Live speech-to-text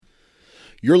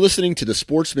You're listening to the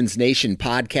Sportsman's Nation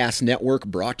Podcast Network,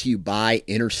 brought to you by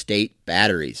Interstate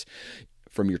Batteries.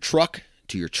 From your truck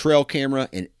to your trail camera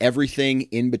and everything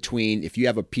in between, if you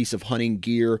have a piece of hunting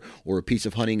gear or a piece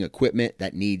of hunting equipment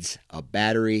that needs a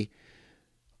battery,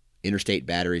 Interstate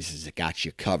Batteries has got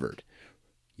you covered.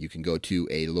 You can go to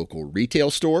a local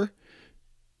retail store,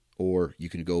 or you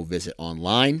can go visit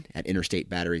online at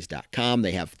interstatebatteries.com.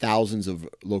 They have thousands of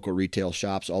local retail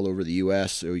shops all over the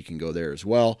U.S., so you can go there as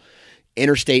well.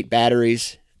 Interstate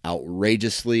Batteries,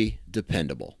 outrageously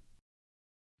dependable.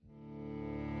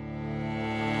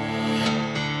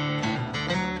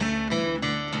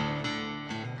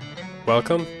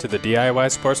 Welcome to the DIY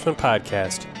Sportsman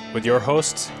Podcast with your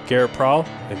hosts, Garrett Prawl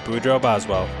and Boudreaux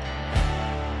Boswell.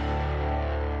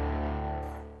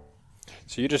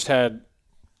 So you just had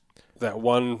that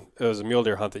one, it was a mule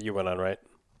deer hunt that you went on, right?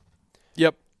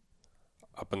 Yep.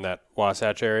 Up in that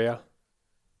Wasatch area?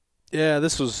 Yeah,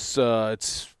 this was,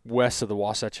 it's west of the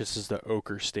Wasatch. This is the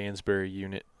Oker Stansbury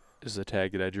unit is the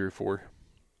tag that I drew for.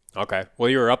 Okay. Well,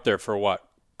 you were up there for what,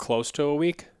 close to a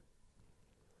week?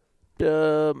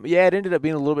 Yeah, it ended up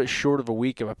being a little bit short of a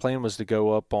week. My plan was to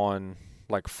go up on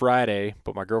like Friday,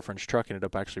 but my girlfriend's truck ended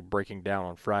up actually breaking down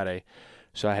on Friday.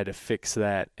 So I had to fix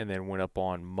that and then went up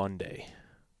on Monday.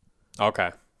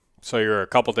 Okay. So you're a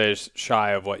couple days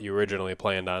shy of what you originally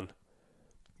planned on.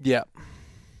 Yeah.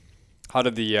 How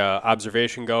did the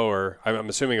observation go? Or I'm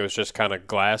assuming it was just kind of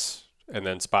glass and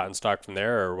then spot and stock from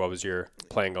there, or what was your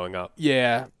plan going up?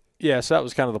 Yeah. Yeah, so that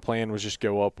was kind of the plan, was just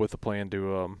go up with the plan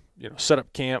to set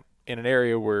up camp in an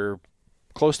area where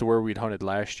close to where we'd hunted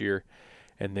last year.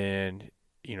 And then,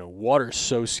 water's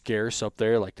so scarce up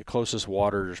there. Like the closest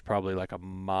water is probably like a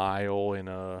mile and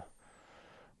a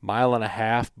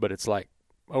half, but it's like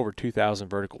over 2,000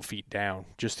 vertical feet down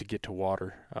just to get to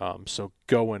water. So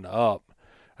going up,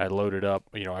 I loaded up,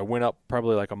 I went up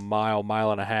probably like a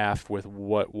mile and a half with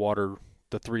what water,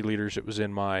 the 3 liters that was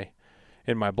in my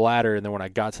bladder. And then when I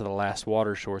got to the last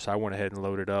water source, I went ahead and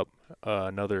loaded up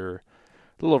another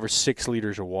little over 6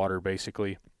 liters of water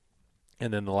basically.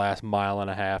 And then the last mile and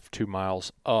a half, 2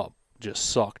 miles up just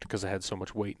sucked because I had so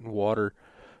much weight in water.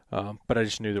 But I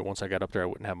just knew that once I got up there, I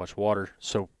wouldn't have much water.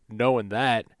 So knowing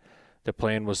that, the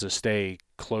plan was to stay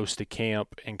close to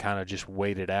camp and kind of just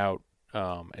wait it out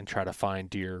and try to find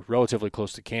deer relatively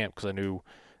close to camp, because I knew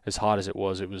as hot as it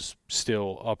was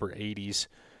still upper 80s,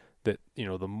 that,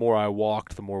 the more I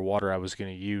walked, the more water I was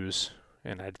going to use.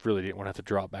 And I really didn't want to have to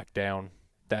drop back down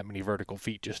that many vertical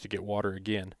feet just to get water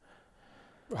again.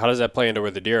 How does that play into where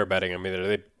the deer are bedding? I mean, are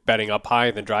they bedding up high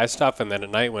in the dry stuff, and then at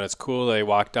night when it's cool, they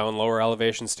walk down lower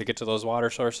elevations to get to those water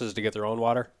sources to get their own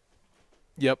water?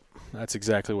 Yep, that's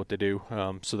exactly what they do.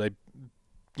 So they,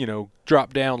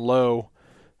 drop down low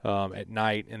at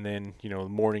night, and then, in the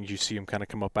mornings you see them kind of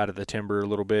come up out of the timber a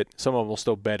little bit. Some of them will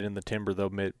still bed in the timber. They'll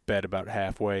bed about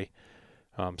halfway.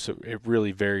 So it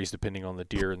really varies depending on the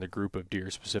deer and the group of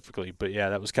deer specifically. But, yeah,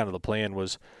 that was kind of the plan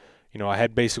was, I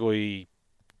had basically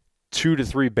 2 to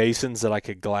 3 basins that I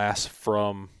could glass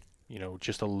from,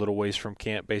 just a little ways from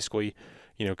camp basically.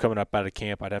 Coming up out of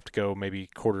camp, I'd have to go maybe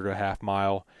quarter to a half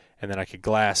mile, and then I could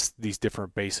glass these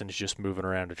different basins just moving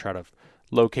around to try to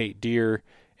locate deer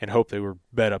and hope they were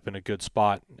bed up in a good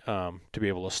spot to be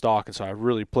able to stalk. And so I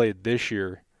really played this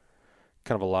year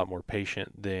kind of a lot more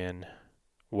patient than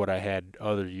what I had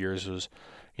other years. Was,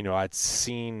 I'd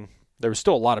seen there was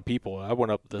still a lot of people. I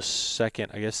went up the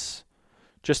second, I guess,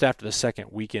 just after the second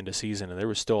weekend of season, and there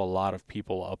was still a lot of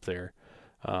people up there.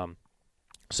 So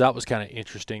that was kind of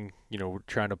interesting,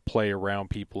 trying to play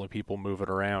around people and people moving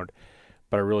around.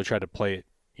 But I really tried to play it,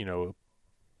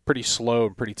 pretty slow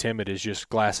and pretty timid, is just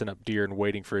glassing up deer and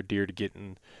waiting for a deer to get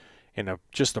in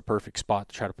just the perfect spot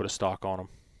to try to put a stalk on them.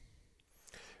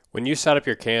 When you set up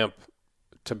your camp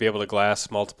to be able to glass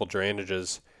multiple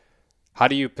drainages, how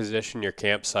do you position your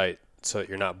campsite so that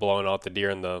you're not blowing out the deer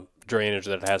in the drainage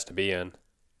that it has to be in?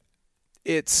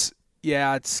 It's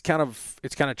kind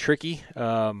of tricky.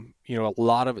 A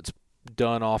lot of it's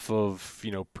done off of,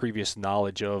 previous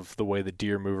knowledge of the way the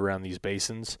deer move around these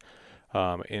basins,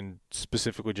 and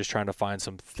specifically just trying to find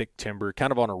some thick timber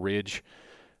kind of on a ridge,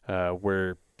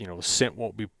 where, scent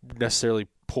won't be necessarily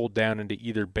pulled down into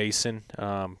either basin,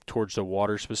 towards the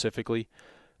water specifically.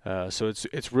 So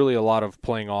it's really a lot of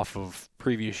playing off of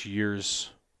previous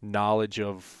years' knowledge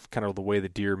of kind of the way the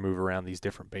deer move around these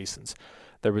different basins.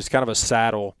 There was kind of a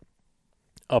saddle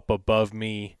up above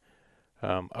me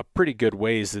a pretty good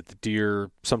ways that the deer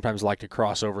sometimes like to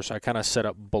cross over, so I kind of set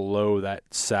up below that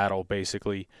saddle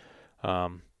basically,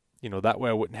 That way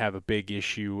I wouldn't have a big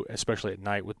issue, especially at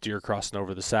night with deer crossing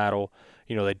over the saddle.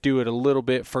 They do it a little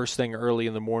bit first thing early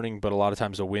in the morning, but a lot of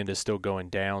times the wind is still going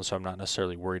down, so I'm not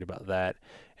necessarily worried about that.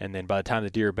 And then by the time the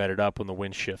deer are bedded up, when the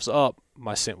wind shifts up,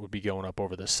 my scent would be going up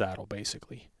over the saddle,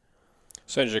 basically.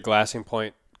 So is your glassing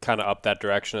point kind of up that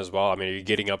direction as well? I mean, are you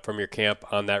getting up from your camp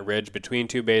on that ridge between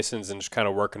two basins and just kind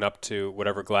of working up to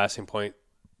whatever glassing point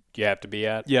you have to be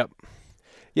at? Yep.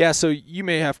 Yeah, so you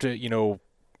may have to,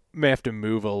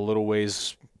 move a little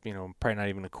ways, probably not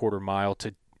even a quarter mile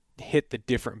to hit the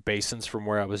different basins from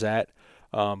where I was at.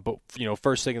 But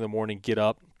first thing in the morning, get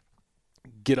up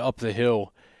the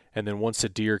hill, and then once the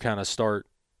deer kind of start,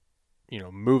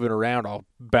 moving around, I'll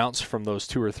bounce from those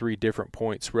 2 or 3 different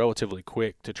points relatively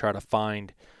quick to try to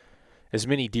find as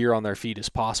many deer on their feet as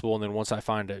possible. And then once I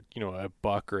find a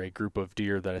buck or a group of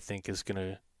deer that I think is going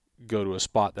to go to a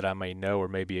spot that I may know or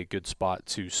maybe a good spot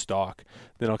to stalk,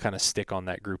 then I'll kind of stick on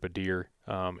that group of deer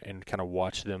and kind of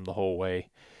watch them the whole way.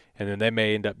 And then they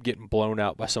may end up getting blown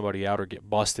out by somebody out or get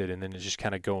busted, and then it's just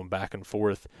kind of going back and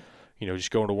forth,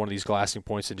 just going to one of these glassing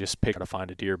points and just pick to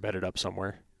find a deer bedded up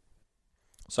somewhere.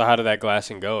 So how did that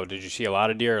glassing go? Did you see a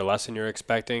lot of deer or less than you were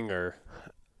expecting? Or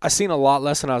I seen a lot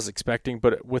less than I was expecting,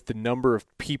 but with the number of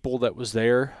people that was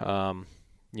there,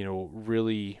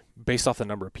 really based off the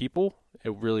number of people,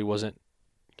 it really wasn't,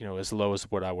 as low as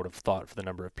what I would have thought for the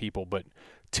number of people. But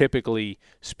typically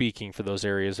speaking, for those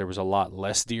areas, there was a lot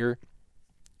less deer.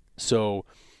 So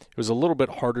it was a little bit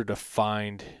harder to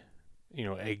find,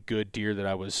 a good deer that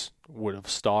I would have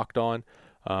stalked on.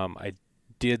 I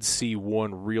did see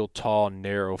one real tall,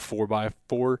 narrow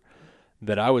 4x4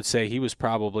 that I would say he was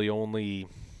probably only,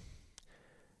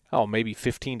 maybe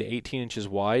 15 to 18 inches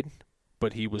wide,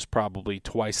 but he was probably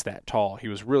twice that tall. He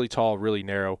was really tall, really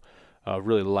narrow,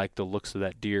 really liked the looks of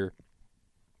that deer.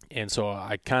 And so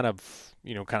I kind of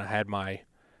had my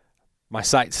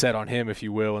sight set on him, if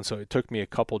you will. And so it took me a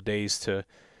couple days to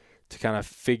kind of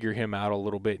figure him out a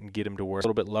little bit and get him to where a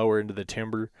little bit lower into the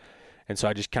timber. And so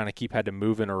I just kind of had to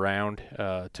moving around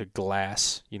to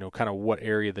glass, kind of what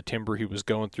area of the timber he was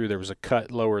going through. There was a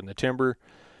cut lower in the timber.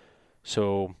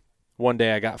 So one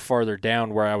day I got farther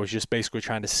down where I was just basically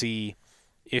trying to see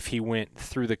if he went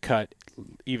through the cut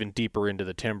even deeper into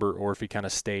the timber or if he kind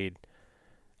of stayed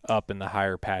up in the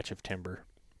higher patch of timber.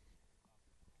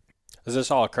 Is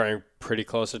this all occurring pretty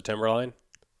close to timberline?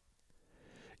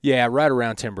 Yeah, right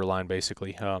around timberline,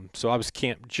 basically. So I was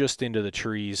camped just into the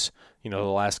trees, the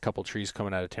last couple trees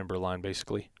coming out of timberline,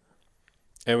 basically.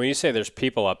 And when you say there's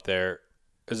people up there,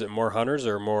 is it more hunters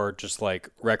or more just like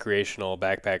recreational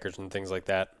backpackers and things like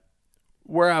that?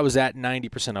 Where I was at,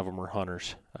 90% of them were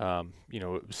hunters. It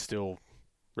was still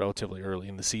relatively early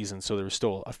in the season, so there was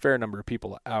still a fair number of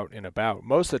people out and about.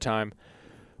 Most of the time,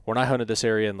 when I hunted this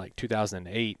area in like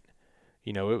 2008,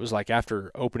 it was like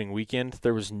after opening weekend,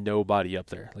 there was nobody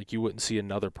up there. Like you wouldn't see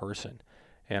another person.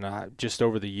 And I just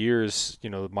over the years,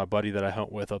 my buddy that I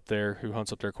hunt with up there, who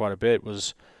hunts up there quite a bit,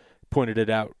 was pointed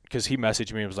it out because he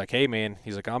messaged me and was like, "Hey man,"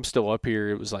 he's like, "I'm still up here."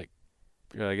 It was like,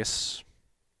 I guess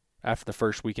after the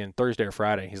first weekend, Thursday or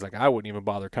Friday. He's like, "I wouldn't even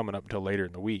bother coming up until later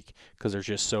in the week because there's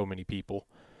just so many people."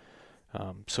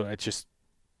 So it's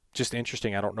just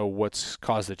interesting. I don't know what's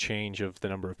caused the change of the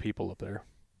number of people up there.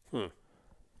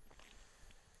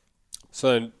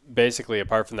 So then basically,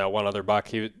 apart from that one other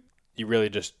buck, you really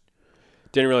just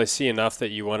didn't really see enough that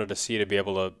you wanted to see to be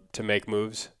able to make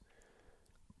moves?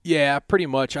 Yeah, pretty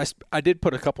much. I did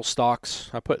put a couple stalks.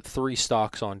 I put 3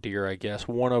 stalks on deer, I guess,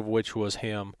 one of which was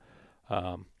him.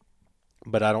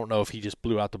 But I don't know if he just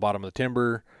blew out the bottom of the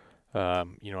timber.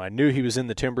 I knew he was in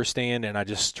the timber stand, and I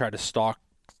just tried to stalk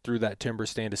through that timber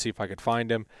stand to see if I could find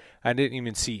him. I didn't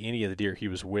even see any of the deer he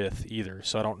was with either.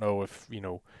 So I don't know if,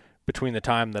 between the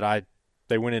time that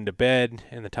they went into bed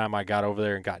and the time I got over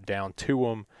there and got down to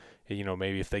them,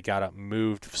 maybe if they got up and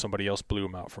moved, if somebody else blew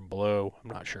them out from below. I'm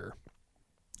not sure.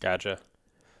 Gotcha.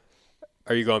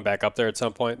 Are you going back up there at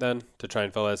some point then to try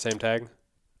and fill that same tag?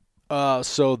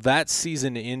 So that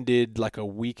season ended like a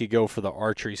week ago for the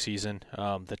archery season.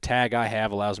 The tag I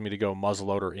have allows me to go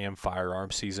muzzleloader and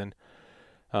firearm season.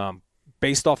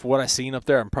 Based off what I've seen up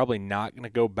there, I'm probably not going to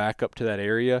go back up to that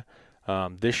area.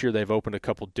 This year they've opened a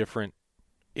couple different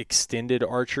extended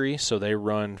archery, so they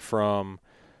run from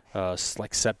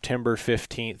like September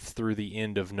 15th through the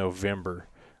end of November.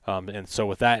 And so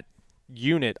with that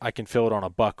unit, I can fill it on a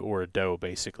buck or a doe,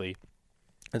 basically.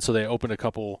 And so they opened a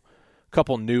couple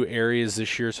new areas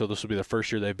this year, so this will be the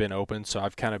first year they've been open. So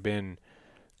I've kind of been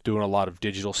doing a lot of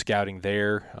digital scouting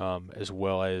there, as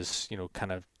well as,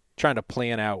 kind of trying to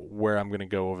plan out where I'm going to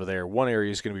go over there. One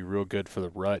area is going to be real good for the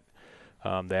rut.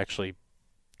 They actually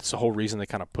that's the whole reason they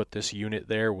kind of put this unit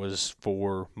there, was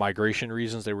for migration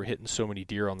reasons. They were hitting so many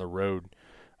deer on the road.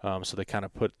 So they kind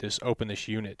of open this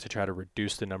unit to try to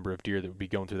reduce the number of deer that would be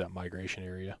going through that migration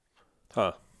area.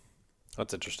 Huh.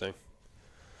 That's interesting.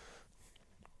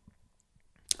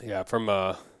 Yeah, from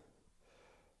our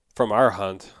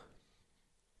hunt,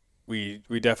 we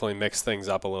definitely mixed things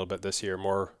up a little bit this year,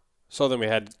 more so than we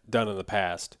had done in the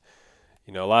past.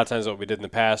 A lot of times what we did in the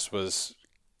past was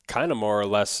kind of more or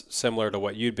less similar to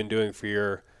what you'd been doing for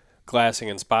your glassing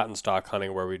and spot and stalk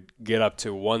hunting, where we'd get up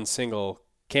to one single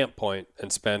camp point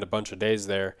and spend a bunch of days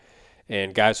there,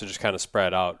 and guys would just kind of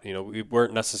spread out. We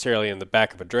weren't necessarily in the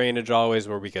back of a drainage always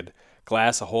where we could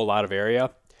glass a whole lot of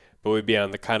area, but we'd be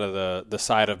on the kind of the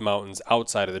side of mountains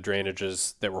outside of the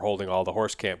drainages that were holding all the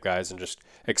horse camp guys, and just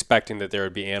expecting that there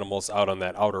would be animals out on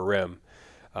that outer rim.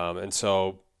 And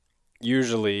so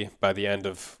usually by the end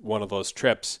of one of those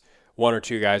trips, one or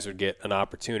two guys would get an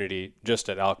opportunity just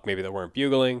at elk, maybe that weren't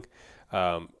bugling,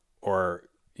 or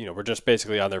we're just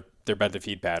basically on their bed to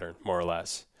feed pattern, more or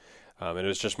less. And it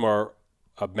was just more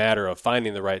a matter of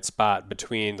finding the right spot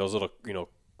between those little,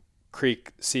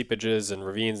 creek seepages and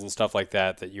ravines and stuff like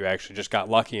that you actually just got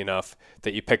lucky enough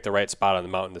that you picked the right spot on the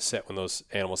mountain to sit when those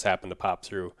animals happen to pop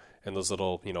through in those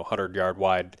little, 100-yard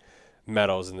wide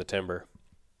meadows in the timber.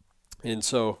 And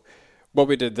so what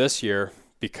we did this year,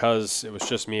 because it was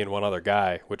just me and one other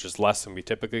guy, which is less than we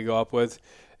typically go up with.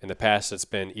 In the past, it's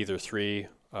been either 3.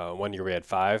 One year we had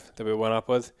 5 that we went up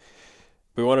with.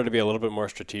 We wanted to be a little bit more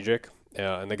strategic.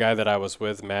 And the guy that I was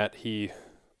with, Matt, he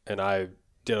and I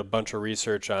did a bunch of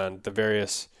research on the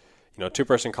various,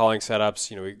 2-person calling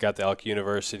setups. We got the Elk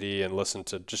University and listened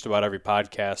to just about every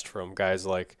podcast from guys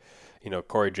like,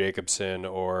 Corey Jacobson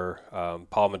or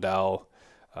Paul Medell,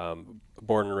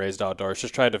 Born and Raised Outdoors.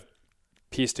 Just tried to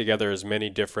piece together as many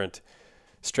different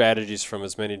strategies from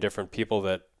as many different people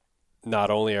that not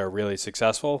only are really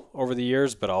successful over the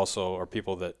years, but also are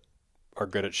people that are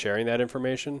good at sharing that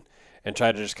information, and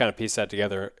try to just kind of piece that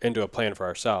together into a plan for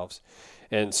ourselves.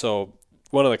 And so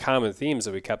one of the common themes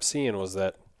that we kept seeing was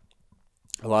that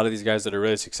a lot of these guys that are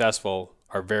really successful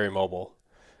are very mobile.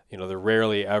 They're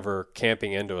rarely ever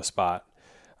camping into a spot.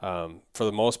 For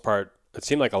the most part, it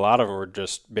seemed like a lot of them were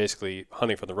just basically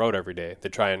hunting from the road every day.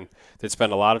 They'd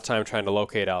spend a lot of time trying to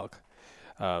locate elk.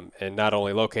 And not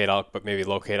only locate elk, but maybe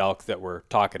locate elk that were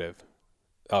talkative,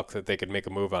 elk that they could make a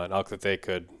move on, elk that they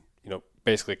could,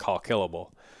 basically call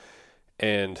killable.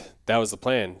 And that was the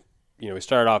plan. We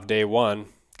started off day 1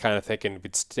 kind of thinking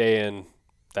we'd stay in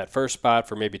that first spot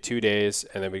for maybe 2 days,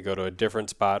 and then we'd go to a different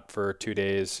spot for 2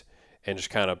 days and just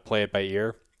kind of play it by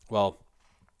ear. Well,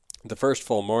 the first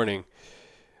full morning,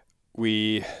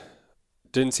 we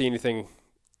didn't see anything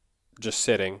just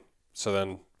sitting. So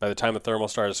then by the time the thermal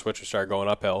started to switch, we started going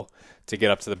uphill to get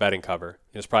up to the bedding cover.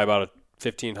 It was probably about a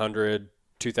 1,500,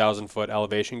 2,000 foot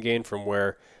elevation gain from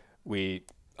where we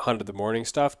hunted the morning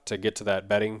stuff to get to that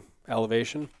bedding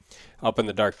elevation up in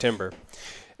the dark timber.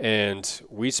 And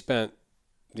we spent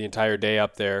the entire day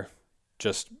up there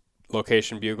just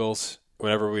location bugles.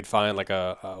 Whenever we'd find like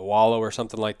a wallow or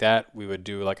something like that, we would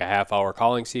do like a half-hour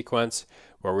calling sequence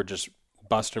where we're just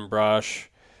busting brush,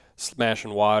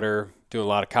 smashing water, doing a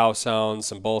lot of cow sounds,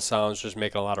 some bull sounds, just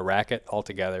making a lot of racket all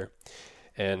together.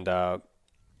 And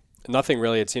nothing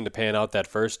really had seemed to pan out that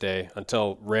first day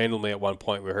until randomly at one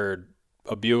point we heard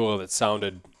a bugle that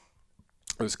sounded,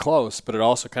 it was close, but it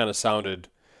also kind of sounded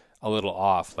a little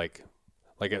off,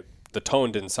 the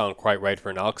tone didn't sound quite right for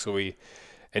an elk. So we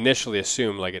initially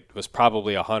assumed like it was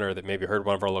probably a hunter that maybe heard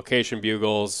one of our location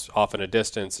bugles off in a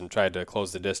distance and tried to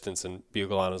close the distance and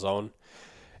bugle on his own.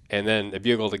 And then it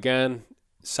bugled again,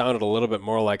 sounded a little bit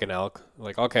more like an elk.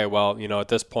 Like, okay, well, at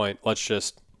this point, let's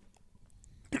just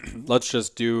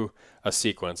do a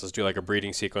sequence. Let's do like a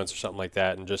breeding sequence or something like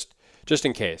that, and just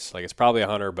in case. Like, it's probably a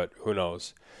hunter, but who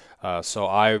knows? So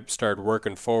I started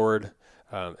working forward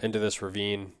into this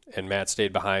ravine, and Matt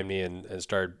stayed behind me and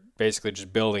started basically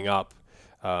just building up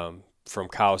from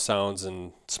cow sounds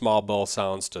and small bull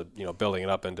sounds to building it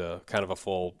up into kind of a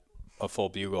full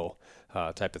bugle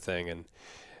type of thing.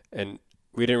 And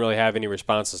we didn't really have any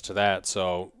responses to that,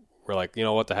 so we're like,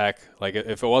 what the heck? Like,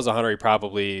 if it was a hunter, he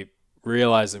probably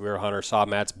realized that we were a hunter, saw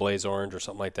Matt's blaze orange or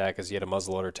something like that because he had a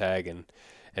muzzleloader tag, and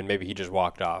maybe he just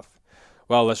walked off.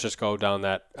 Well, let's just go down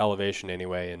that elevation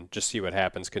anyway and just see what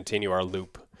happens, continue our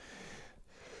loop.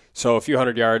 So a few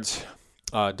hundred yards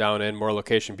down in, more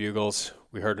location bugles,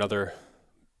 we heard another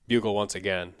bugle once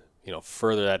again,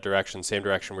 further that direction, same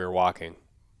direction we were walking.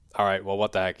 All right, well,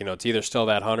 what the heck? It's either still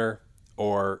that hunter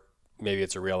or maybe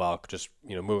it's a real elk just,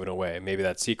 moving away. Maybe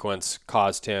that sequence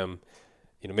caused him,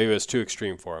 maybe it was too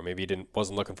extreme for him. Maybe he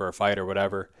wasn't looking for a fight or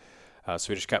whatever. So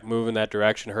we just kept moving that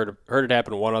direction, heard it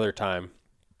happen one other time.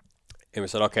 And we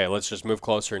said, okay, let's just move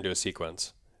closer and do a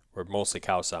sequence. We're mostly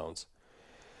cow sounds.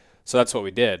 So that's what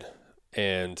we did.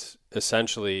 And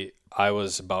essentially, I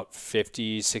was about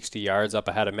 50, 60 yards up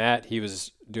ahead of Matt. He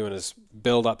was doing his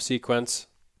build-up sequence,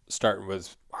 starting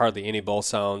with hardly any bull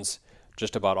sounds,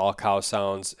 just about all cow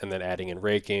sounds, and then adding in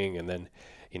raking, and then,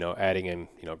 adding in,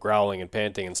 growling and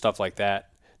panting and stuff like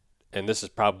that. And this is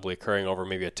probably occurring over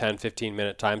maybe a 10,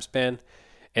 15-minute time span.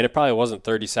 And it probably wasn't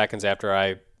 30 seconds after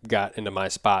I got into my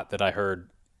spot that I heard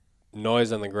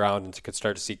noise on the ground and could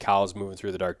start to see cows moving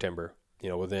through the dark timber,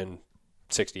 within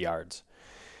 60 yards.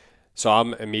 So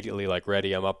I'm immediately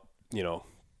ready. I'm up,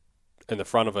 in the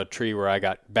front of a tree where I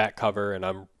got back cover,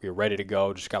 and we're ready to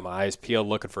go. Just got my eyes peeled,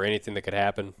 looking for anything that could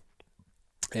happen.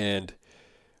 And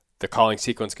the calling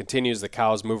sequence continues. The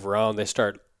cows move around. They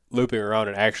start looping around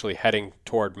and actually heading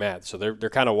toward Matt. So they're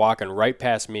kind of walking right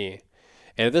past me.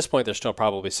 And at this point, they're still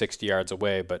probably 60 yards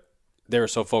away, but they were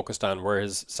so focused on where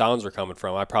his sounds were coming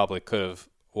from, I probably could have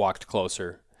walked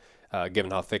closer,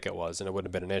 given how thick it was, and it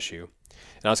wouldn't have been an issue.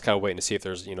 And I was kind of waiting to see if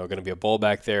there's, going to be a bull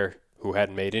back there who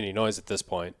hadn't made any noise at this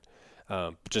point.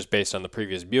 Just based on the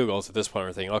previous bugles, at this point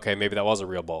we're thinking, okay, maybe that was a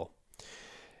real bull.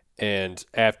 And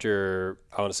after,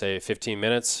 I want to say 15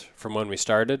 minutes from when we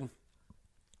started,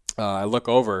 I look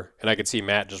over and I could see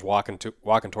Matt just walking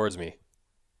towards me,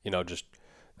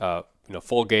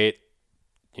 full gait,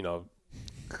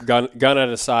 gun at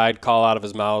his side, call out of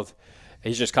his mouth.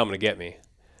 He's just coming to get me.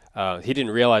 He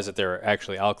didn't realize that there were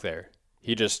actually elk there.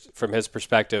 He just, from his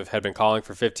perspective, had been calling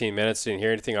for 15 minutes, didn't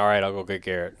hear anything. All right, I'll go get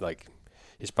Garrett.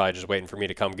 He's probably just waiting for me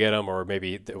to come get him, or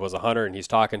maybe it was a hunter and he's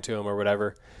talking to him or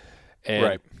whatever. And,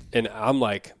 right. And I'm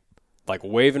like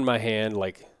waving my hand,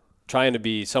 trying to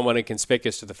be somewhat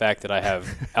inconspicuous to the fact that I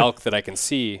have elk that I can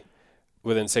see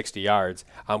within 60 yards.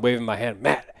 I'm waving my hand,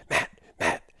 Matt.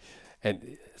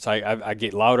 And so I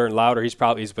get louder and louder. He's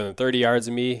within 30 yards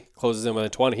of me, closes in within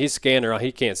 20. He's scanning around.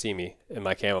 He can't see me in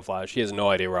my camouflage. He has no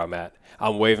idea where I'm at.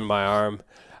 I'm waving my arm.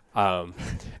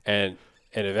 And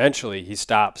eventually he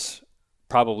stops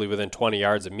probably within 20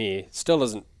 yards of me. Still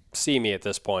doesn't see me at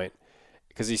this point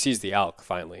because he sees the elk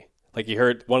finally. He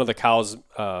heard one of the cows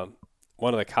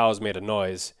made a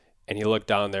noise, and he looked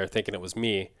down there thinking it was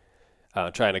me,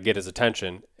 trying to get his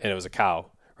attention, and it was a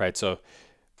cow, right? So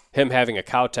him having a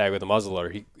cow tag with a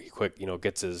muzzleloader, he quick,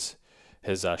 gets his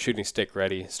shooting stick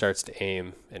ready, starts to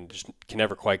aim, and just can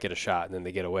never quite get a shot, and then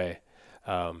they get away.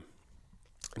 And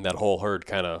that whole herd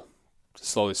kind of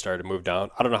slowly started to move down.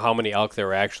 I don't know how many elk there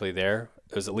were actually there.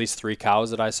 It was at least 3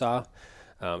 cows that I saw,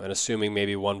 and assuming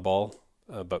maybe 1 bull,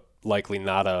 but likely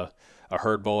not a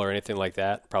herd bull or anything like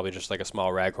that. Probably just a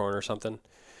small raghorn or something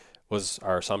was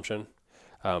our assumption.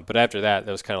 But after that,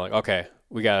 it was kind of okay,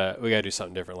 we gotta do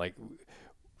something different.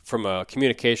 From a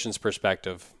communications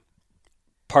perspective,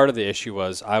 part of the issue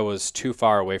was I was too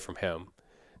far away from him,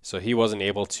 so he wasn't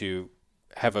able to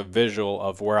have a visual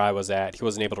of where I was at. He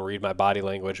wasn't able to read my body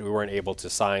language. We weren't able to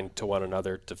sign to one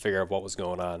another to figure out what was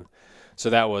going on. So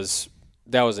that was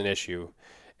an issue.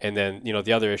 And then,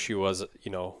 the other issue was,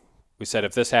 we said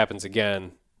if this happens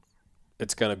again,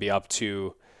 it's going to be up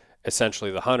to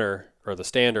essentially the hunter or the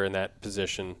stander in that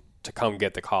position to come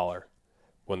get the caller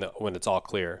when it's all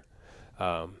clear.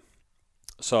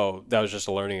 So that was just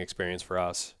a learning experience for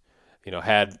us.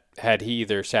 Had he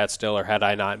either sat still or had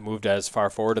I not moved as far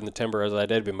forward in the timber as I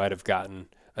did, we might have gotten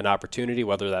an opportunity,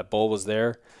 whether that bull was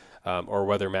there, or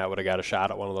whether Matt would have got a shot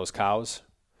at one of those cows.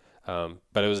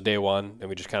 But it was day one, and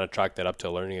we just kind of chalked that up to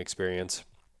a learning experience.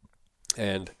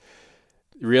 And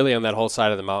really on that whole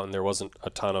side of the mountain, there wasn't a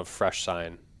ton of fresh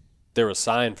sign. There was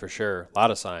sign for sure, a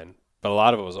lot of sign, but a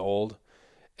lot of it was old.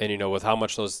 And, with how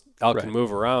much those elk can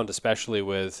move around, especially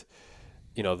with,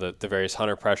 the various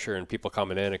hunter pressure and people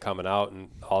coming in and coming out and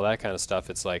all that kind of stuff,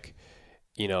 it's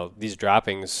these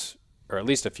droppings are at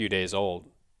least a few days old.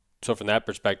 So from that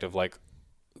perspective,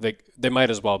 they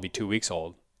might as well be 2 weeks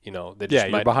old. They just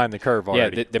you're behind the curve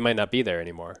already. Yeah, they might not be there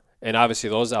anymore. And obviously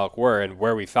those elk were, and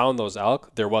where we found those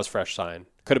elk, there was fresh sign.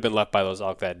 Could have been left by those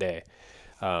elk that day.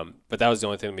 But that was the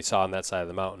only thing we saw on that side of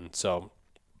the mountain. So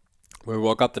when we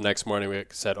woke up the next morning, we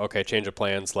said, okay, change of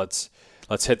plans. Let's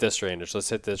hit this drainage. Let's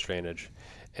hit this drainage.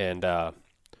 And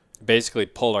basically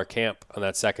pulled our camp on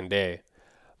that second day,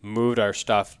 moved our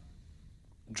stuff,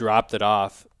 dropped it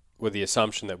off with the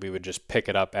assumption that we would just pick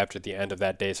it up after the end of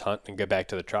that day's hunt and get back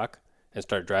to the truck and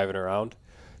start driving around.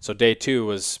 So day 2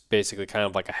 was basically kind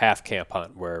of like a half camp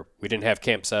hunt where we didn't have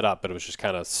camp set up, but it was just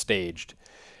kind of staged.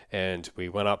 And we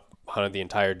went up, hunted the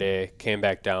entire day, came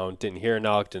back down, didn't hear an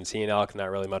elk, didn't see an elk, not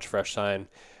really much fresh sign.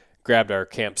 Grabbed our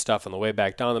camp stuff on the way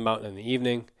back down the mountain in the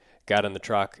evening, got in the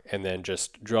truck, and then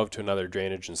just drove to another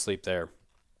drainage and sleep there.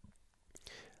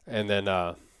 And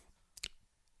then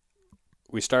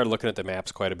we started looking at the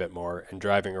maps quite a bit more and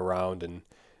driving around,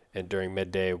 and during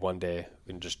midday one day,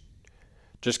 we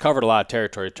just covered a lot of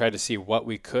territory, tried to see what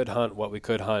we could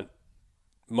hunt,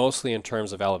 mostly in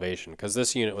terms of elevation, because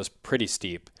this unit was pretty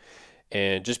steep.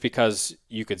 And just because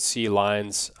you could see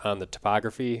lines on the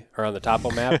topography or on the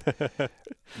topo map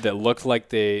that looked like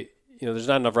there's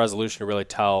not enough resolution to really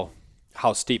tell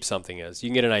how steep something is. You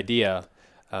can get an idea.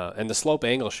 And the slope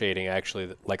angle shading,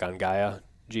 actually, like on Gaia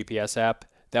GPS app,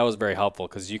 that was very helpful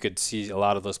because you could see a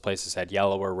lot of those places had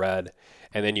yellow or red.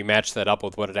 And then you match that up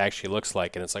with what it actually looks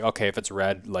like. And it's like, okay, if it's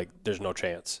red, like there's no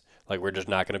chance. Like we're just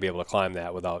not going to be able to climb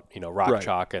that without, rock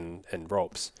chalk and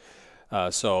ropes.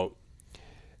 So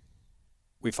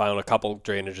we found a couple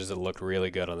drainages that looked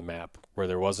really good on the map where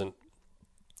there wasn't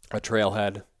a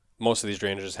trailhead. Most of these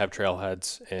drainages have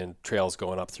trailheads and trails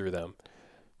going up through them.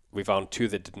 We found 2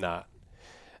 that did not.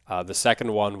 The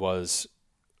second one was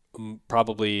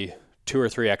probably 2 or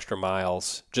 3 extra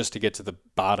miles just to get to the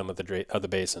bottom of the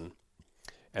basin.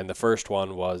 And the first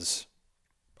one was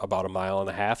about 1.5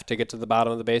 miles to get to the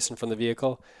bottom of the basin from the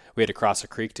vehicle. We had to cross a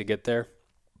creek to get there.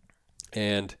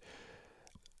 And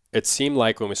it seemed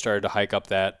like when we started to hike up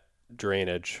that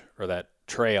drainage or that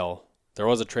trail, there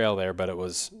was a trail there, but it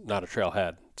was not a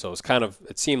trailhead. So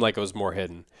it seemed like it was more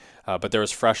hidden. But there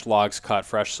was fresh logs cut,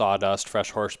 fresh sawdust,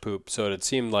 fresh horse poop. So it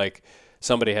seemed like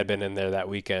somebody had been in there that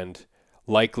weekend,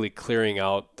 likely clearing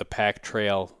out the packed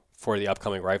trail for the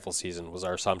upcoming rifle season was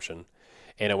our assumption.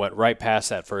 And it went right past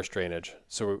that first drainage.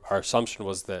 So our assumption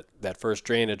was that that first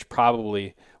drainage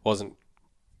probably wasn't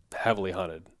heavily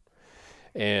hunted.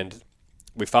 And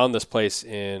we found this place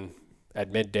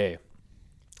at midday,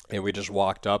 and we just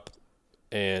walked up,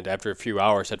 and after a few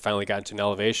hours had finally gotten to an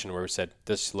elevation where we said,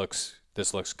 this looks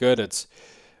good.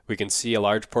 We can see a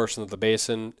large portion of the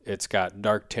basin. It's got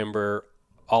dark timber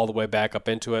all the way back up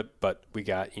into it, but we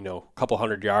got, a couple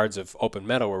 100 yards of open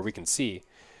meadow where we can see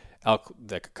elk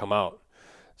that could come out.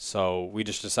 So we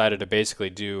just decided to basically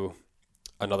do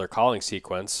another calling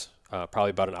sequence,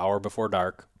 probably about an hour before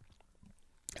dark,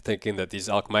 thinking that these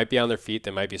elk might be on their feet.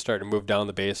 They might be starting to move down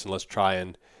the basin. Let's try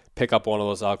and pick up one of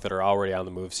those elk that are already on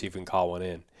the move, see if we can call one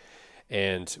in.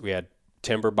 And we had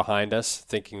timber behind us,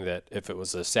 thinking that if it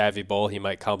was a savvy bull, he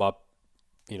might come up,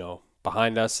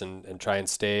 behind us and try and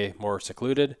stay more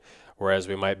secluded, whereas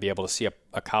we might be able to see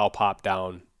a cow pop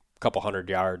down a couple 100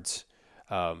 yards.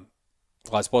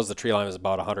 Well, I suppose the tree line is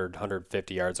about 100,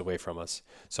 150 yards away from us.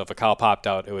 So if a cow popped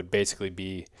out, it would basically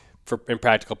be, for in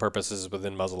practical purposes,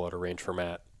 within muzzleloader range for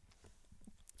Matt.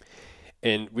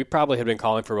 And we probably had been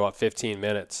calling for about 15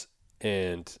 minutes,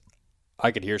 and I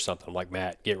could hear something. I'm like,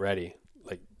 Matt, get ready.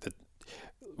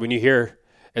 When you hear,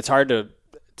 it's hard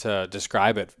to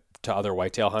describe it to other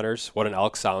whitetail hunters, what an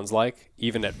elk sounds like,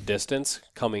 even at distance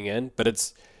coming in.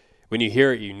 But when you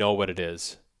hear it, you know what it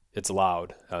is. It's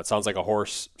loud. It sounds like a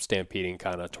horse stampeding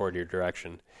kind of toward your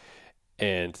direction.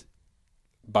 And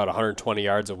about 120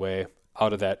 yards away,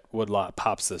 out of that woodlot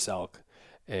pops this elk.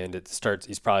 And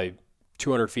he's probably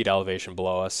 200 feet elevation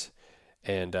below us.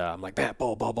 And I'm like, Matt,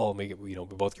 bull. We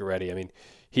both get ready. I mean,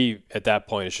 he, at that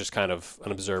point, is just kind of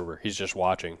an observer. He's just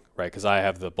watching, right? Because I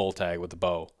have the bull tag with the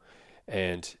bow.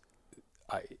 And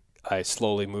I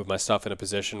slowly moved my stuff in a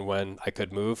position when I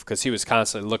could move, because he was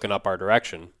constantly looking up our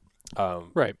direction.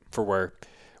 Right. For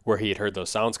where he had heard those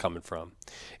sounds coming from.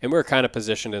 And we were kind of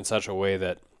positioned in such a way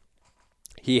that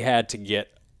he had to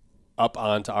get up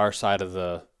onto our side of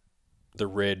the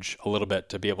ridge a little bit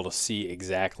to be able to see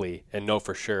exactly and know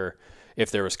for sure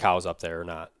if there was cows up there or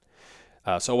not.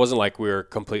 So it wasn't like we were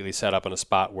completely set up in a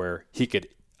spot where he could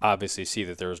obviously see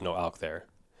that there was no elk there.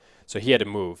 So he had to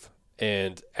move.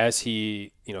 And as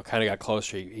he, kind of got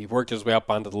closer, he worked his way up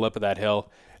onto the lip of that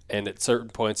hill. And at certain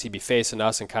points, he'd be facing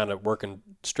us and kind of working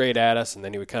straight at us, and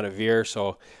then he would kind of veer.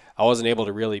 So I wasn't able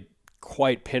to really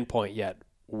quite pinpoint yet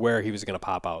where he was going to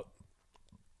pop out.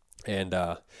 And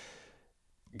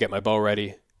get my bow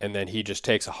ready, and then he just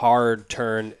takes a hard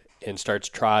turn and starts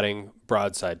trotting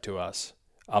broadside to us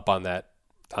up on that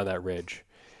ridge.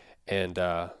 And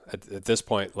at this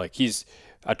point, like,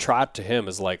 a trot to him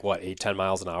is like, what, 8-10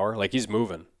 miles an hour? Like, he's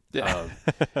moving. Yeah.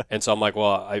 And so I'm like,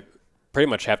 well, I pretty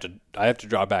much have to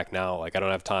draw back now. Like, I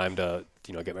don't have time to,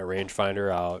 get my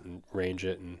rangefinder out and range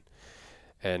it.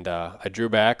 And I drew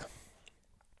back,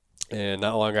 and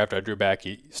not long after I drew back,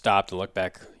 he stopped and looked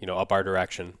back, up our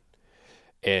direction.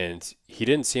 And he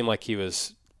didn't seem like he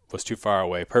was too far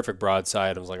away. Perfect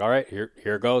broadside. I was like, all right, here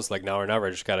it goes. Like, now or never. I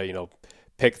just got to,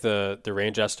 pick the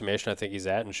range estimation I think he's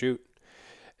at and shoot.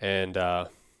 And I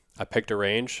picked a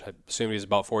range. I assumed he was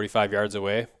about 45 yards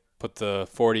away. put the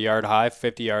 40-yard high,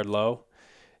 50-yard low,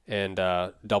 and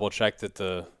double-check that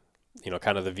the,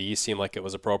 kind of the V seemed like it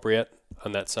was appropriate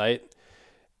on that site,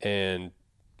 and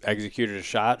executed a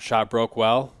shot. Shot broke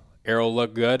well, arrow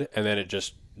looked good, and then it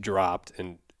just dropped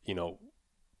and,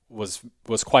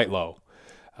 was quite low.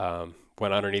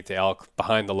 Went underneath the elk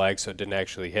behind the leg, so it didn't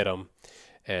actually hit him,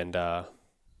 and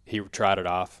he trotted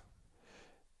off,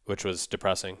 which was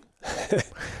depressing.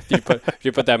 If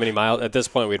you put that many miles, at this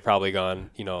point we'd probably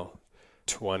gone,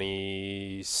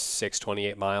 26,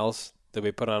 28 miles that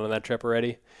we put on that trip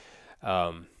already.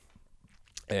 And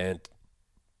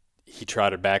he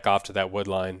trotted back off to that wood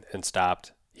line and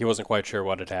stopped. He wasn't quite sure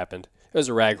what had happened. It was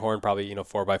a raghorn, probably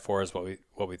 4x4 is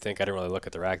what we think. I didn't really look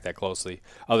at the rack that closely,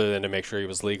 other than to make sure he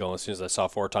was legal. And as soon as I saw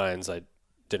 4 tines, I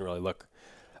didn't really look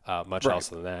much else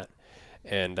than that.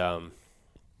 And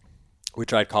we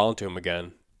tried calling to him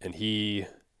again, and he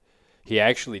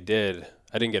actually did.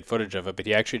 I didn't get footage of it, but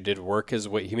he actually did work his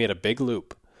way. He made a big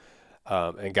loop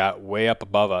and got way up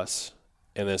above us,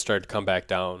 and then started to come back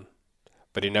down.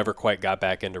 But he never quite got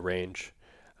back into range.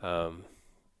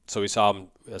 So we saw him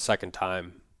a second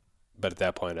time. But at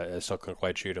that point, I still couldn't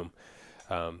quite shoot him.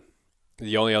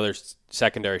 The only other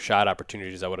secondary shot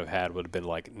opportunities I would have had would have been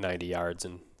like 90 yards,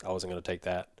 and I wasn't going to take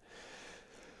that.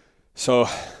 So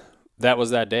that was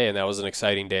that day, and that was an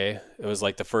exciting day. It was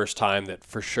like the first time that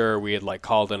for sure we had like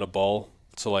called in a bull.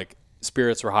 So like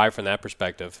spirits were high from that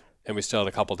perspective, and we still had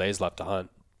a couple days left to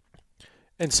hunt.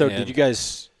 And so did you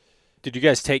guys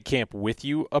take camp with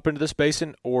you up into this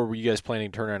basin, or were you guys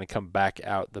planning to turn around and come back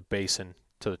out the basin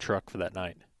to the truck for that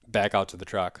night? Back out to the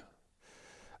truck.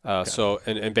 Okay. So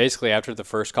basically after the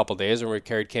first couple days when we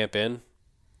carried camp in,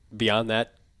 beyond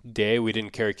that day we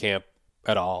didn't carry camp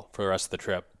at all for the rest of the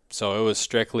trip. So it was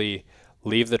strictly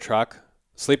leave the truck,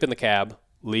 sleep in the cab,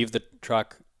 leave the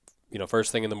truck,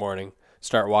 first thing in the morning,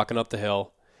 start walking up the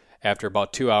hill. After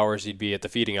about 2 hours, you'd be at the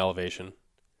feeding elevation.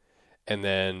 And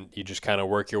then you just kind of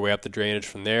work your way up the drainage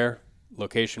from there,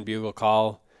 location bugle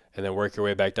call, and then work your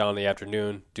way back down in the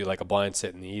afternoon, do like a blind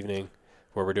sit in the evening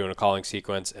where we're doing a calling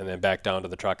sequence, and then back down to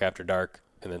the truck after dark,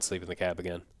 and then sleep in the cab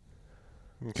again.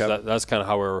 Okay. So that's kind of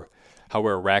how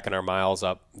we're racking our miles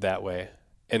up that way.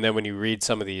 And then when you read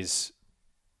some of these,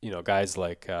 guys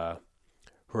like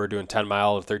who are doing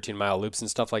 10-mile or 13-mile loops and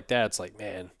stuff like that, it's like,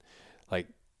 man, like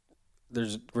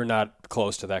we're not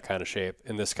close to that kind of shape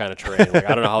in this kind of terrain. Like,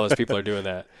 I don't know how those people are doing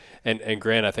that. And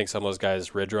Grant, I think some of those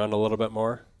guys ridge run a little bit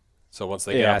more. So once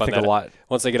they get up on that,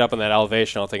 once they get up on that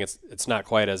elevation, I don't think it's not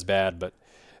quite as bad. But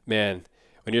man,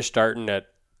 when you're starting at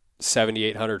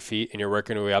 7,800 feet and you're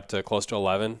working your way up to close to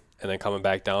 11, and then coming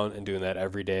back down and doing that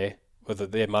every day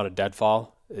with the amount of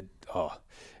deadfall,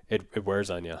 it wears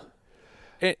on you.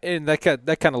 And that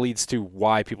kind of leads to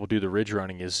why people do the ridge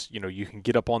running is, you can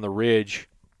get up on the ridge.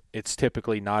 It's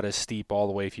typically not as steep all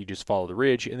the way if you just follow the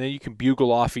ridge, and then you can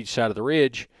bugle off each side of the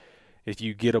ridge. If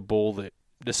you get a bull that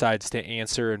decides to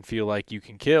answer and feel like you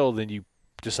can kill, then you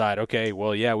decide, okay,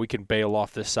 well, yeah, we can bail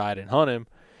off this side and hunt him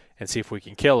and see if we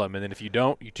can kill him. And then if you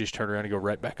don't, you just turn around and go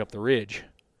right back up the ridge.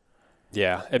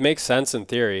 Yeah, it makes sense in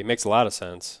theory. It makes a lot of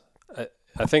sense.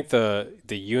 I think the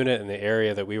unit and the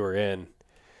area that we were in,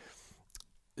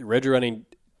 ridge running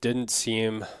didn't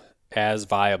seem as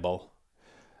viable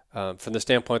from the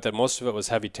standpoint that most of it was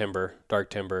heavy timber, dark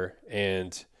timber,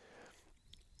 and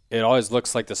it always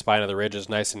looks like the spine of the ridge is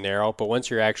nice and narrow, but once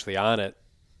you're actually on it,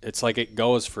 it's like it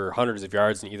goes for hundreds of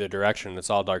yards in either direction. It's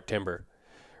all dark timber,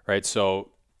 right?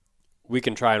 So we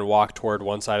can try and walk toward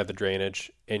one side of the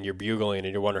drainage, and you're bugling,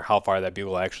 and you wonder how far that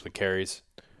bugle actually carries.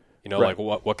 Right. Like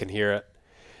what can hear it.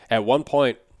 At one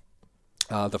point,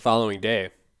 the following day,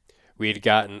 we had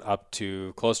gotten up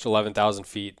to close to 11,000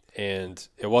 feet, and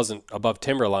it wasn't above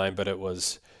timberline, but it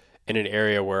was in an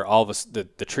area where all of us, the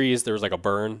trees, there was like a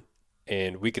burn,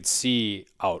 and we could see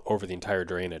out over the entire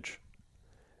drainage.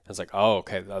 I was like, oh,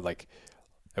 okay. Like,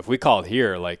 if we called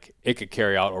here, like, it could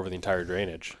carry out over the entire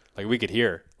drainage. Like, we could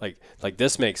hear. Like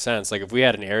this makes sense. Like, if we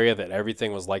had an area that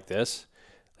everything was like this,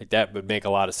 like, that would make a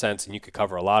lot of sense, and you could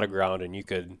cover a lot of ground, and you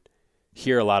could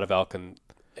hear a lot of elk, and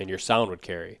your sound would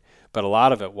carry. But a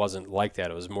lot of it wasn't like that.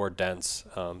 It was more dense,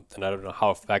 and I don't know how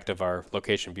effective our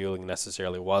location bugling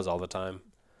necessarily was all the time.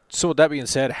 So with that being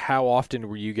said, how often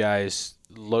were you guys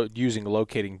using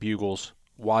locating bugles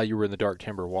while you were in the dark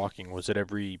timber walking? Was it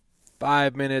every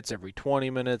 5 minutes, every 20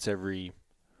 minutes, every...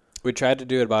 We tried to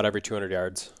do it about every 200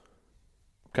 yards.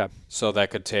 Okay. So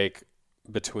that could take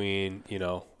between,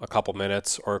 a couple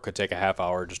minutes, or it could take a half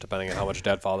hour, just depending on how much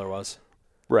deadfall there was.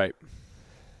 Right.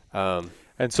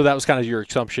 And so that was kind of your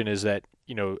assumption, is that,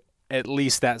 at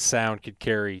least that sound could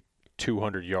carry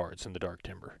 200 yards in the dark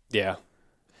timber. Yeah.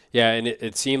 Yeah, and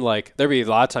it seemed like there'd be a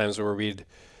lot of times where we'd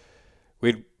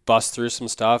bust through some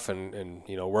stuff and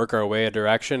work our way a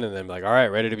direction, and then be like, all right,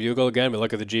 ready to bugle again. We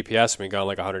look at the GPS and we gone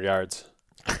like 100 yards.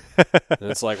 And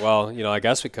it's like, well, I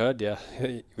guess we could. Yeah,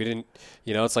 we didn't.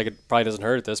 It's like it probably doesn't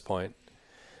hurt at this point.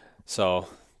 So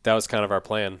that was kind of our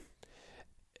plan.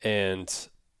 And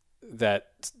that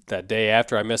day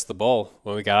after I missed the bull,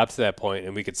 when we got up to that point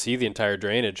and we could see the entire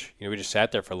drainage, we just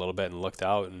sat there for a little bit and looked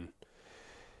out,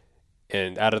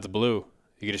 and out of the blue,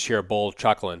 you could just hear a bull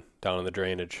chuckling down in the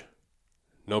drainage.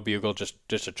 No bugle, just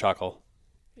a chuckle.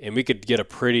 And we could get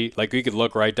we could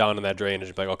look right down in that drainage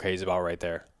and be like, okay, he's about right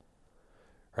there.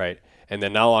 Right. And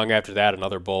then not long after that,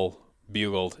 another bull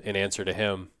bugled in answer to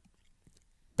him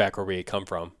back where we had come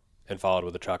from and followed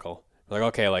with a chuckle. We're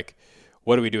like, okay,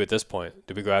 what do we do at this point?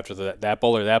 Do we go after that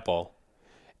bull or that bull?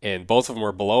 And both of them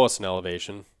were below us in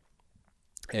elevation,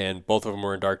 and both of them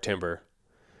were in dark timber.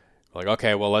 We're like,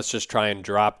 okay, well, let's just try and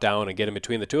drop down and get in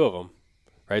between the two of them.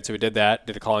 Right? So we did that,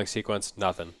 did a calling sequence,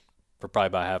 nothing, for probably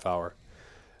about a half hour.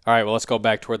 All right, well, let's go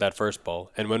back toward that first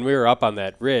bull. And when we were up on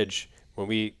that ridge, when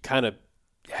we kind of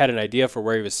had an idea for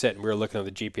where he was sitting, we were looking at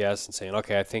the GPS and saying,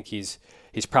 okay, I think he's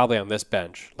probably on this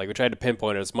bench. Like, we tried to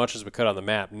pinpoint it as much as we could on the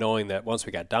map, knowing that once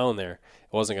we got down there,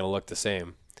 it wasn't going to look the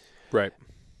same. Right.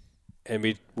 And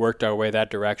we worked our way that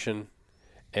direction,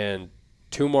 and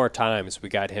 2 more times we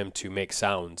got him to make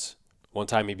sounds. One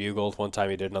time he bugled, one time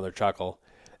he did another chuckle,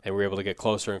 and we were able to get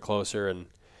closer and closer,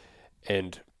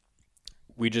 and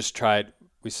we just tried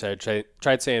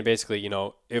saying basically,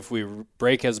 if we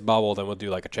break his bubble, then we'll do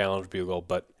like a challenge bugle,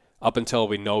 but up until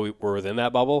we know we're within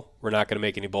that bubble, we're not going to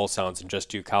make any bull sounds and just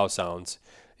do cow sounds.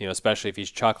 Especially if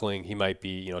he's chuckling, he might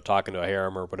be, talking to a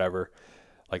harem or whatever.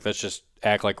 Like, let's just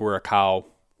act like we're a cow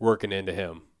working into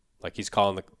him. Like,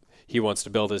 he wants to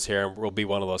build his harem, we'll be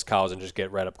one of those cows and just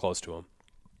get right up close to him.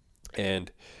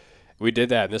 And we did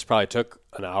that, and this probably took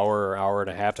an hour or hour and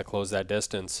a half to close that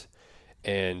distance.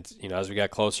 And, as we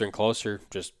got closer and closer,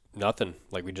 just nothing.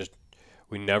 Like,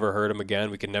 we never heard him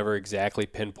again. We could never exactly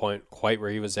pinpoint quite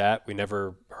where he was at. We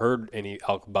never heard any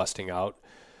elk busting out.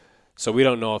 So we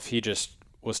don't know if he just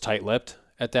was tight-lipped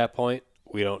at that point.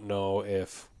 We don't know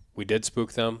if we did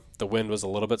spook them. The wind was a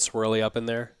little bit swirly up in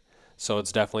there. So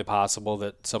it's definitely possible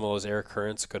that some of those air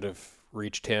currents could have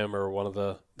reached him or one of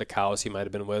the cows he might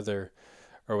have been with or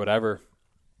whatever.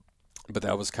 But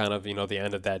that was kind of, the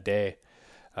end of that day.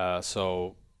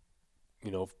 So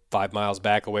 5 miles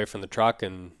back away from the truck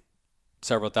and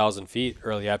several thousand feet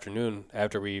early afternoon,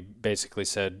 after we basically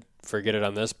said, forget it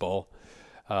on this bull,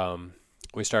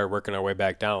 we started working our way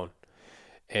back down.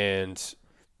 And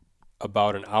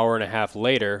about an hour and a half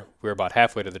later, we were about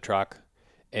halfway to the truck,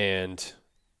 and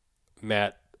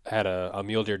Matt had a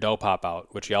mule deer doe pop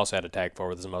out, which he also had a tag for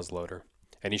with his muzzleloader.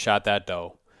 And he shot that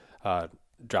doe,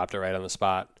 dropped it right on the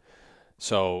spot.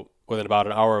 So within about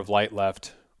an hour of light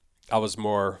left, I was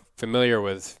more familiar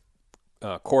with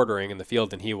quartering in the field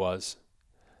than he was.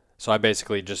 So I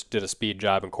basically just did a speed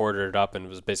job and quartered it up and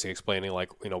was basically explaining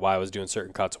why I was doing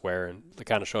certain cuts where, and I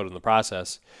kind of showed him the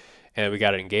process. And we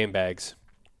got it in game bags.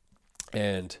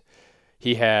 And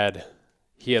he had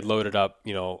loaded up,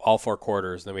 all 4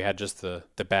 quarters, and then we had just the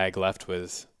bag left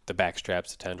with the back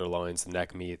straps, the tenderloins, the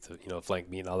neck meat, the flank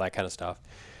meat, and all that kind of stuff.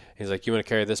 He's like, you want to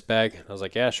carry this bag? And I was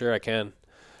like, yeah, sure, I can.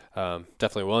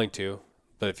 Definitely willing to.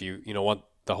 But if you want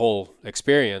the whole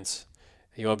experience,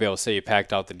 you won't be able to say you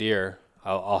packed out the deer.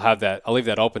 I'll have that. I'll leave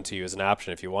that open to you as an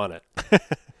option if you want it.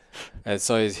 And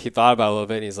so he thought about it a little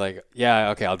bit, and he's like, yeah,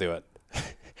 okay, I'll do it.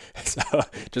 So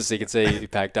just so you can say he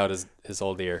packed out his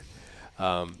whole deer.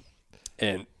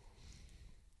 And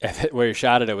where he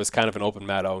shot it, it was kind of an open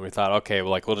meadow, and we thought, okay,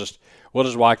 well, we'll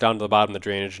just walk down to the bottom of the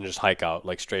drainage and just hike out,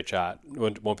 straight shot.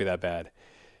 It won't be that bad.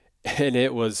 And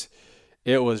it was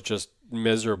just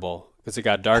miserable because it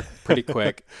got dark pretty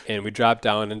quick, and we dropped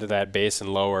down into that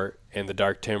basin lower, and the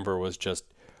dark timber was just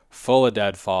full of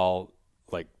deadfall,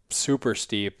 super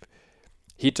steep.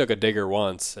 He took a digger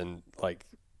once, and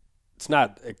it's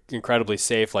not incredibly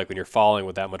safe when you're falling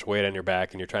with that much weight on your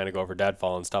back and you're trying to go over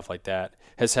deadfall and stuff like that.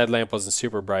 His headlamp wasn't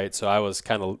super bright, so I was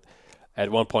kind of,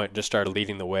 at one point, just started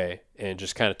leading the way and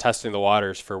just kind of testing the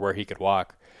waters for where he could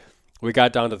walk. We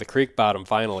got down to the creek bottom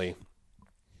finally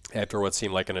after what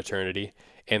seemed like an eternity,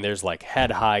 and there's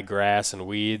head-high grass and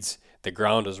weeds. The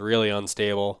ground is really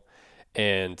unstable,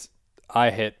 and I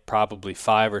hit probably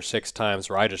 5 or 6 times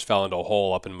where I just fell into a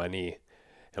hole up in my knee.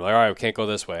 And I'm like, all right, we can't go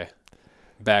this way.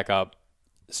 Back up,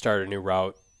 start a new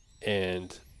route,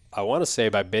 and I want to say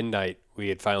by midnight we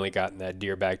had finally gotten that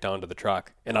deer back down to the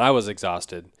truck, and I was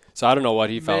exhausted. So I don't know what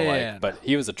he felt like, but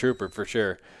he was a trooper for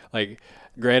sure.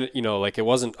 Granted, it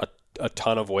wasn't a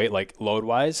ton of weight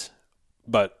load-wise,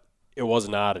 but it was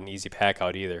not an easy pack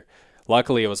out either.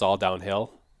 Luckily, it was all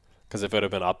downhill, because if it would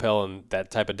have been uphill and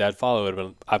that type of deadfall, it would have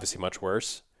been obviously much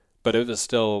worse. But it was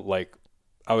still, like,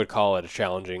 I would call it a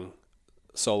challenging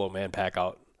solo man pack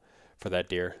out for that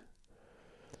deer.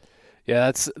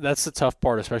 Yeah, that's the tough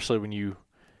part, especially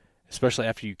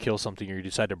after you kill something or you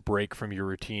decide to break from your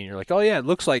routine. You're like, oh yeah, it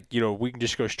looks like, we can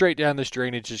just go straight down this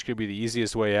drainage. It's going to be the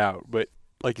easiest way out. But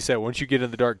like you said, once you get in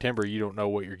the dark timber, you don't know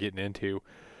what you're getting into.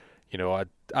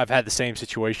 I've had the same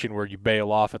situation where you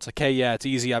bail off. It's like, hey, yeah, it's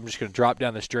easy. I'm just going to drop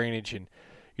down this drainage, and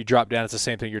you drop down. It's the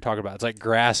same thing you're talking about. It's like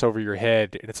grass over your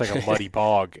head, and it's like a muddy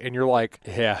bog. And you're like,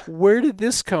 yeah, where did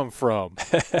this come from?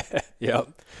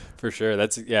 Yep, for sure.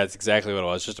 That's exactly what it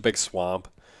was. Just a big swamp.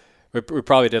 We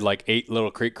probably did like 8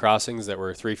 little creek crossings that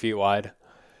were 3 feet wide.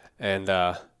 And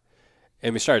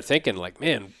we started thinking, like,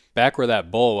 man, back where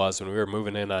that bull was when we were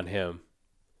moving in on him,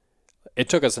 it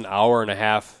took us an hour and a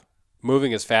half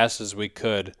moving as fast as we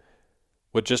could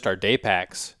with just our day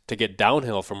packs to get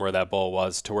downhill from where that bull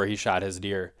was to where he shot his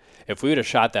deer. If we would have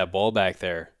shot that bull back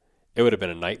there, it would have been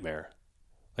a nightmare.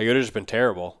 Like, it would have just been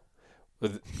terrible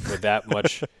with that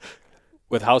much.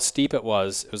 With how steep it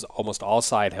was almost all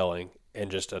side hilling and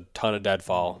just a ton of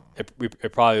deadfall.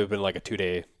 It probably would have been like a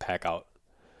 2-day pack out,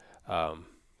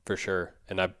 for sure.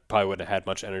 And I probably wouldn't have had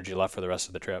much energy left for the rest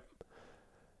of the trip.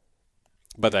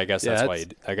 But I guess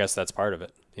that's part of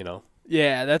it,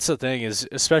 Yeah, that's the thing is,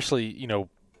 especially,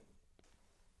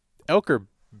 elk are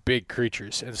big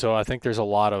creatures. And so I think there's a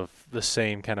lot of the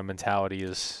same kind of mentality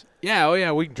as,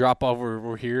 we can drop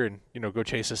over here and, go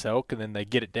chase this elk. And then they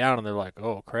get it down and they're like,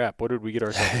 oh, crap, what did we get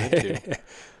ourselves into?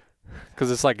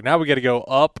 Because it's like, now we got to go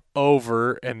up,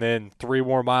 over, and then 3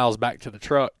 more miles back to the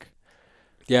truck.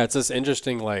 Yeah, it's this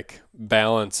interesting, like,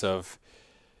 balance of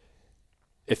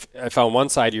if on one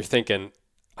side you're thinking,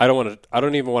 I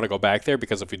don't even want to go back there,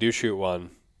 because if we do shoot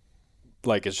one,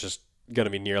 like, it's just going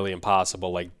to be nearly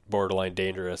impossible, like borderline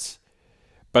dangerous.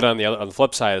 But on the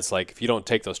flip side, it's like, if you don't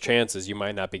take those chances, you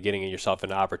might not be getting yourself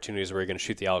into opportunities where you're going to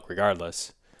shoot the elk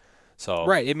regardless. So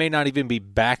right, it may not even be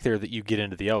back there that you get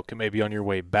into the elk. It may be on your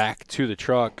way back to the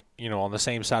truck, on the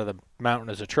same side of the mountain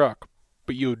as a truck.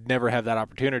 But you would never have that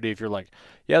opportunity if you're like,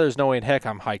 yeah, there's no way in heck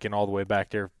I'm hiking all the way back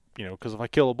there, because if I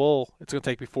kill a bull, it's going to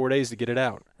take me 4 days to get it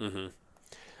out. Mm-hmm.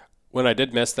 When I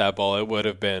did miss that bull, it would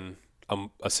have been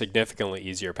a significantly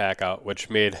easier pack out,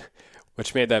 which made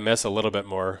that miss a little bit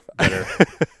more bitter.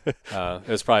 It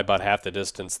was probably about half the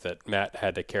distance that Matt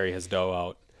had to carry his doe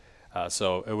out.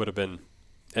 So it would have been,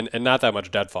 and not that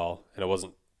much deadfall, and it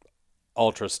wasn't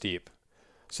ultra steep.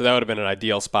 So that would have been an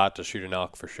ideal spot to shoot an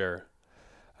elk for sure.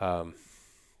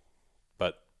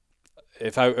 But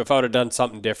if I would have done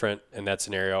something different in that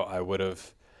scenario, I would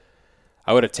have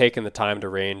taken the time to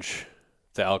range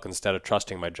the elk instead of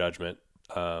trusting my judgment.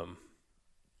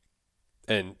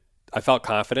 And I felt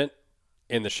confident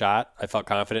in the shot. I felt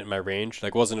confident in my range.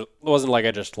 Like, it wasn't like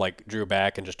I just like drew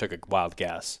back and just took a wild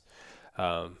guess.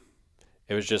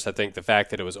 It was just, I think, the fact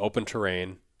that it was open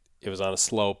terrain, it was on a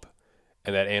slope,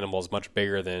 and that animal is much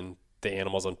bigger than the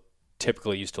animals I'm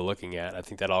typically used to looking at. I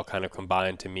think that all kind of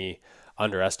combined to me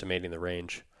underestimating the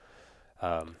range.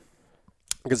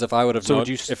 Because if I would have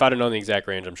if I'd have known the exact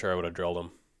range, I'm sure I would have drilled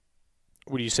him.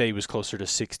 Would you say he was closer to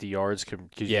 60 yards?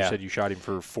 Because yeah. You said you shot him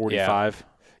for 45?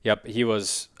 Yeah. Yep, he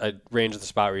was a range of the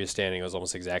spot where he was standing. It was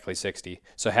almost exactly 60.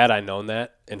 So had I known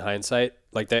that in hindsight,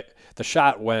 like that, the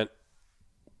shot went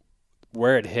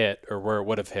where it hit or where it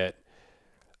would have hit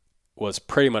was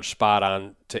pretty much spot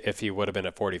on to if he would have been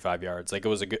at 45 yards. Like, it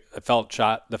was it felt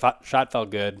shot. The shot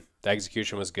felt good. The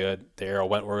execution was good. The arrow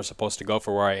went where it was supposed to go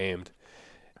for where I aimed,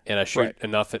 and I shoot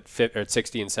enough at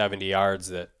 60 and 70 yards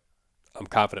that I'm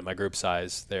confident my group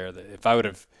size there. That if I would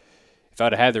have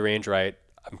had the range right,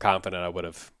 I'm confident I would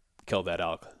have killed that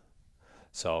elk.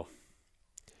 So,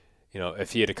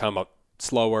 if he had come up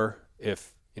slower,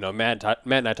 if Matt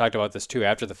and I talked about this too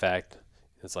after the fact.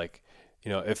 It's like,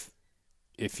 if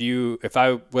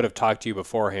I would have talked to you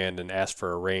beforehand and asked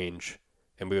for a range,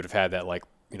 and we would have had that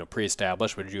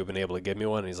pre-established, would you have been able to give me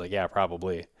one? And he's like, yeah,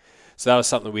 probably. So that was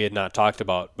something we had not talked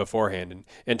about beforehand.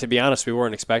 And to be honest, we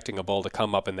weren't expecting a bull to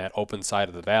come up in that open side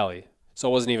of the valley. So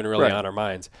it wasn't even really on our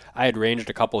minds. I had ranged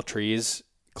a couple of trees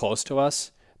close to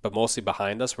us, but mostly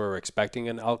behind us where we're expecting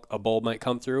a bull might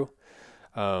come through.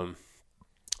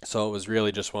 So it was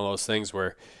really just one of those things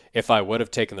where if I would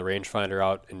have taken the rangefinder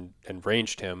out and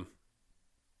ranged him,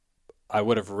 I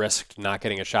would have risked not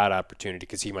getting a shot opportunity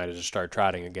because he might have just started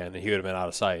trotting again and he would have been out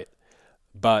of sight.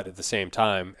 But at the same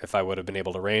time, if I would have been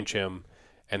able to range him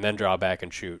and then draw back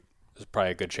and shoot, there's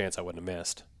probably a good chance I wouldn't have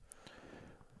missed.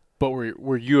 But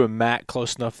were you and Matt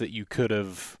close enough that you could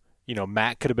have,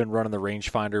 Matt could have been running the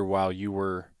rangefinder while you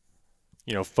were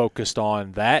focused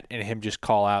on that and him just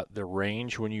call out the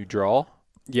range when you draw?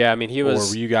 Yeah, I mean, Or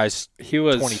were you guys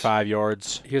 25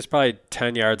 yards? He was probably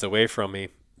 10 yards away from me,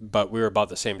 but we were about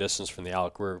the same distance from the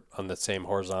elk. We're on the same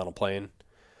horizontal plane.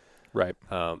 Right.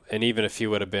 And even if he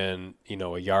would have been,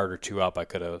 a yard or two up, I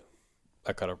could have,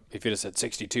 if he'd have said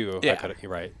 62, Yeah.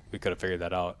 you're right, we could have figured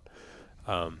that out.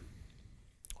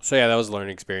 So yeah, that was a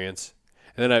learning experience.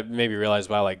 And then I maybe realized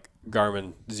why like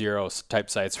Garmin Zero type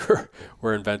sights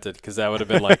were invented, because that would have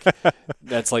been like,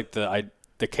 that's like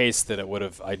the case that it would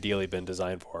have ideally been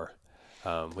designed for,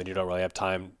 when you don't really have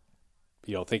time,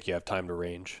 you don't think you have time to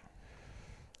range.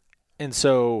 And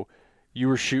so you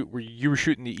were shooting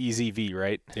the EZV,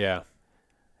 right? Yeah.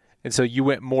 And so you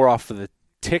went more off of the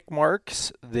tick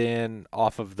marks than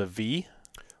off of the V?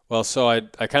 Well, so I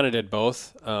kind of did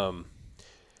both.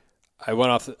 I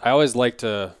went off. I always like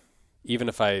to, even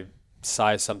if I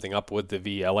size something up with the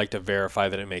V, I like to verify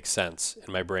that it makes sense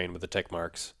in my brain with the tick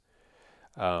marks.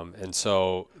 And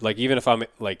so, like, even if I'm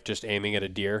like just aiming at a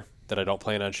deer that I don't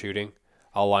plan on shooting,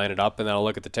 I'll line it up and then I'll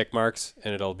look at the tick marks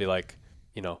and it'll be like,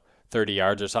 30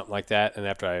 yards or something like that. And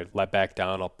after I let back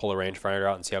down, I'll pull a rangefinder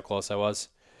out and see how close I was.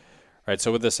 Right.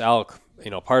 So with this elk,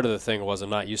 part of the thing was I'm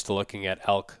not used to looking at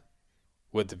elk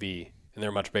with the V, and they're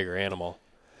a much bigger animal.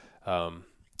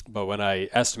 But when I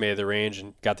estimated the range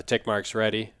and got the tick marks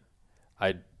ready,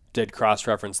 I did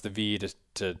cross-reference the V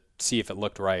to see if it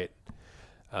looked right.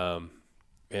 And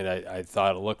I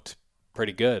thought it looked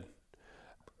pretty good.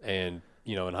 And,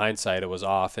 in hindsight, it was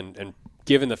off. And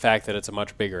given the fact that it's a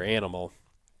much bigger animal,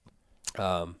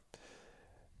 and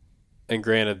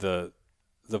granted the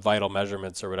vital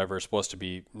measurements or whatever are supposed to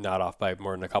be not off by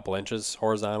more than a couple inches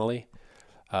horizontally.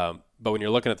 But when you're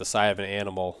looking at the side of an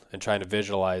animal and trying to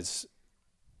visualize,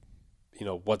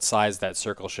 what size that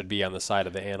circle should be on the side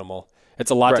of the animal,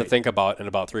 it's a lot to think about in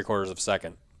about 3/4 of a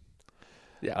second.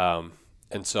 Yeah.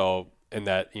 And so in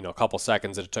that, couple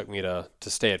seconds that it took me to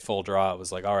stay at full draw, it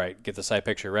was like, all right, get the sight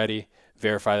picture ready,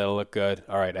 verify that it'll look good.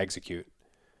 All right, execute.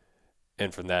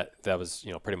 And from that was,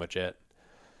 pretty much it.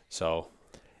 So.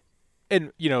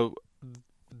 And,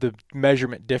 the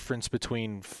measurement difference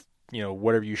between,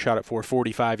 whatever you shot it for,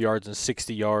 45 yards and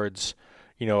 60 yards,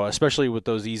 especially with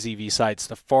those EZV sights,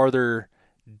 the farther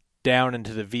down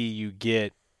into the V you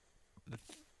get,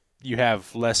 you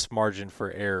have less margin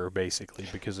for error, basically,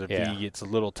 because the V gets a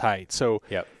little tight. So,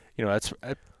 that's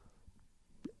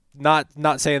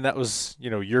not saying that was,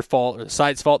 your fault or the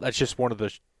site's fault. That's just one of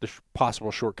the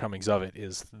possible shortcomings of it,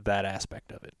 is that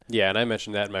aspect of it. Yeah, and I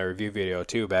mentioned that in my review video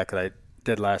too, back that I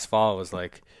did last fall. It was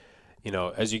like,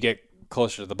 as you get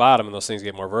closer to the bottom and those things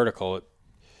get more vertical,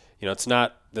 it's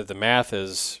not that the math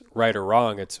is right or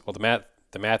wrong. It's, well,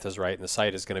 the math is right and the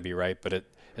sight is going to be right, but it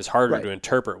is harder to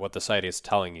interpret what the sight is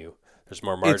telling you. There's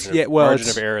more margin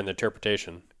of error in the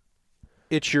interpretation.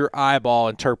 It's your eyeball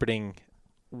interpreting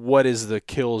what is the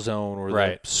kill zone or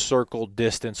the circle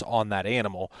distance on that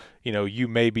animal. You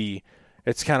may be,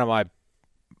 it's kind of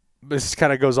this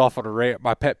kind of goes off on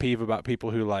my pet peeve about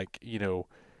people who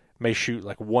may shoot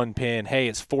like one pin. Hey,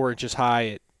 it's 4 inches high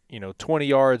at, 20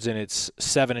 yards and it's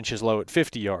 7 inches low at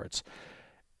 50 yards.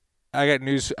 I got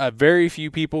news. Very few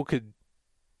people could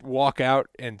walk out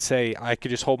and say, I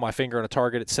could just hold my finger on a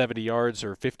target at 70 yards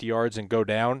or 50 yards and go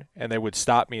down, and they would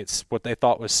stop me at what they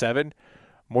thought was 7.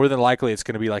 More than likely, it's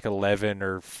going to be like 11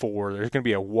 or 4. There's going to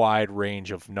be a wide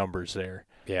range of numbers there.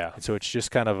 Yeah. And so it's just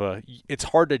kind of it's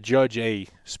hard to judge a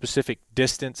specific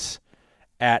distance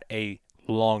at a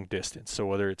long distance. So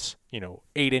whether it's,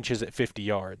 8 inches at 50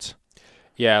 yards.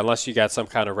 Yeah, unless you got some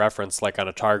kind of reference like on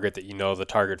a target that the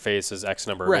target face is X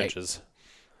number of inches.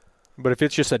 But if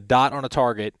it's just a dot on a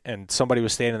target and somebody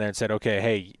was standing there and said, okay,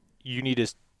 hey, you need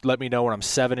to let me know when I'm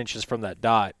 7 inches from that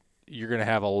dot, you're going to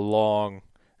have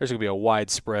there's going to be a wide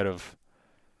spread of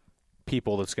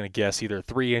people that's going to guess either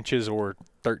 3 inches or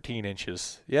 13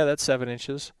 inches. Yeah, that's 7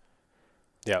 inches.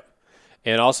 Yep.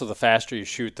 And also the faster you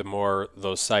shoot, the more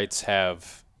those sights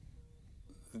have,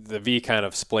 the V kind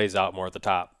of splays out more at the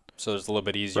top. So it's a little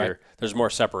bit easier. Right. There's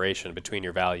more separation between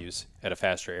your values at a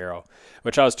faster arrow,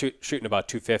 which I was shooting about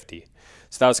 250.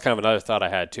 So that was kind of another thought I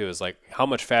had too, is like, how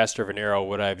much faster of an arrow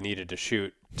would I have needed to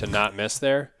shoot to not miss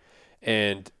there?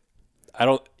 And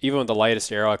even with the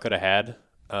lightest arrow I could have had,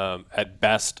 at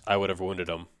best, I would have wounded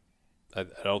him. I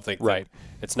don't think that,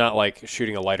 it's not like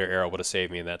shooting a lighter arrow would have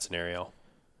saved me in that scenario.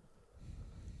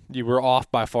 You were off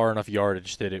by far enough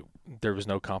yardage that there was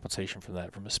no compensation from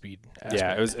that from a speed aspect.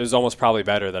 Yeah, it was almost probably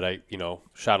better that I,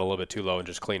 shot a little bit too low and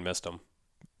just clean missed him.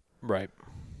 Right.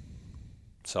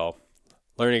 So,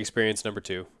 learning experience number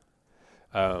 2.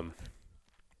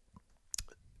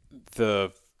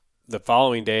 The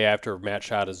following day after Matt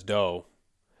shot his doe,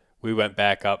 we went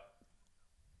back up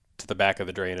to the back of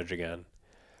the drainage again.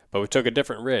 But we took a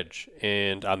different ridge,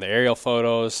 and on the aerial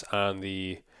photos, on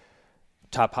the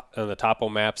topo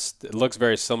maps, it looks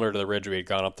very similar to the ridge we had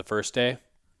gone up the first day,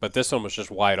 but this one was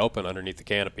just wide open underneath the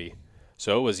canopy.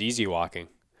 So it was easy walking.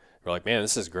 We're like, man,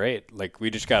 this is great. Like, we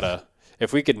just gotta,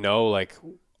 if we could know like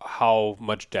how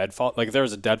much deadfall, like if there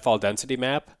was a deadfall density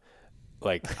map,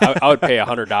 like I would pay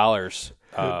 $100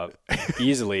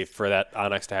 easily for that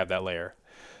Onyx to have that layer.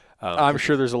 I'm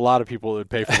sure there's a lot of people that would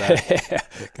pay for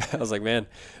that. I was like, man,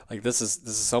 like this is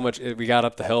so much. We got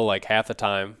up the hill like half the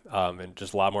time, and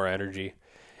just a lot more energy.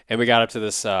 And we got up to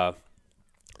this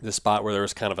spot where there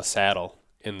was kind of a saddle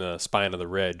in the spine of the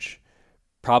ridge,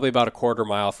 probably about a quarter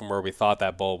mile from where we thought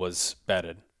that bull was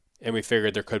bedded. And we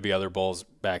figured there could be other bulls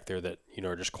back there that, you know,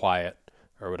 are just quiet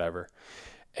or whatever.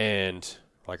 And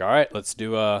like, all right, let's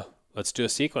do a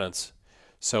sequence.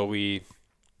 So we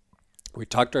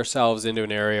tucked ourselves into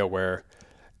an area where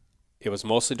it was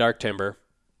mostly dark timber,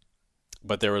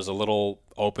 but there was a little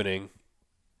opening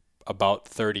about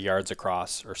 30 yards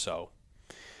across or so.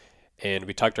 And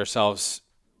we tucked ourselves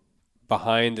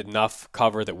behind enough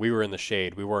cover that we were in the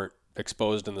shade. We weren't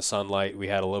exposed in the sunlight. We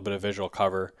had a little bit of visual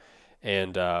cover,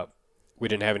 and we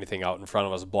didn't have anything out in front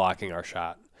of us blocking our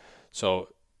shot. So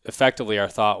effectively our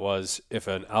thought was, if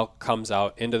an elk comes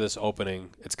out into this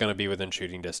opening, it's going to be within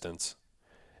shooting distance.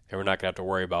 And we're not going to have to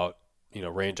worry about, you know,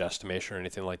 range estimation or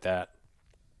anything like that.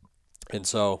 And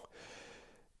so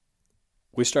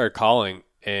we started calling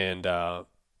and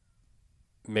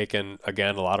making,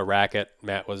 again, a lot of racket.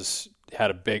 Matt had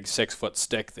a big 6-foot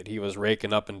stick that he was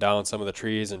raking up and down some of the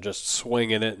trees and just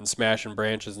swinging it and smashing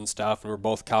branches and stuff. And we're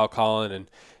both cow calling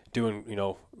and doing, you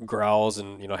know, growls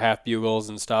and, you know, half bugles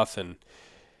and stuff. And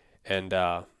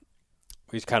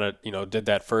we kind of, you know, did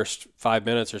that first 5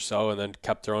 minutes or so, and then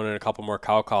kept throwing in a couple more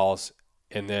cow calls.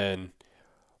 And then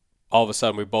all of a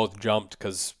sudden we both jumped,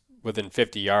 because within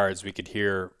 50 yards we could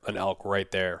hear an elk right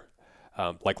there,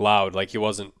 like loud, like he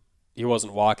wasn't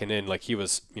walking in, like he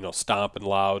was, you know, stomping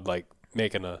loud, like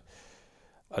making a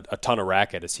ton of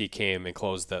racket as he came and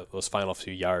closed those final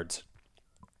few yards.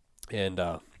 And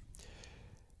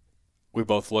we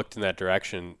both looked in that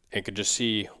direction and could just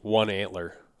see one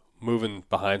antler moving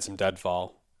behind some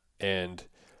deadfall. And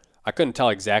I couldn't tell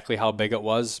exactly how big it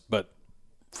was, but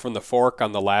from the fork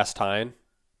on the last tine,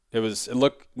 it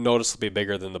looked noticeably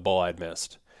bigger than the bull I'd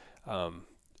missed.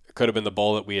 It could have been the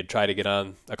bull that we had tried to get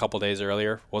on a couple days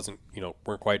earlier.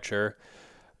 Weren't quite sure.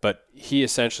 But he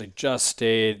essentially just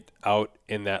stayed out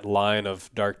in that line of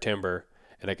dark timber,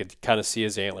 and I could kind of see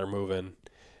his antler moving.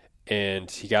 And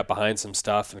he got behind some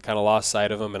stuff and kind of lost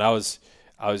sight of him. And I was,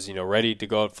 you know, ready to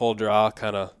go at full draw.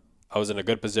 I was in a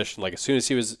good position. Like, as soon as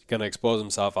he was going to expose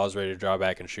himself, I was ready to draw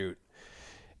back and shoot.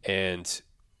 And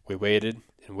we waited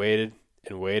and waited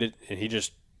and waited, and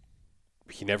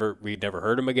we never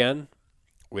heard him again.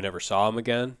 We never saw him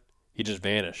again. He just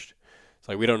vanished. It's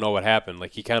like, we don't know what happened.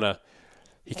 Like, he kind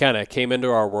of came into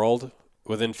our world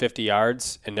within 50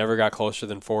 yards and never got closer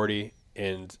than 40.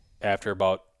 And after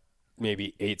about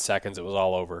maybe 8 seconds, it was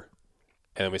all over.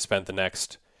 And then we spent the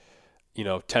next,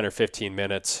 10 or 15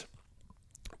 minutes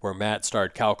where Matt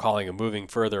started cow calling and moving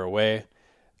further away,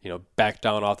 back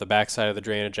down off the backside of the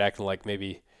drainage, acting like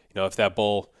maybe, if that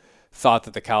bull thought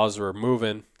that the cows were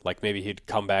moving, like maybe he'd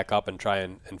come back up and try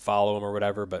and follow him or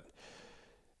whatever, but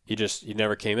he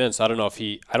never came in. So I don't know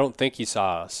I don't think he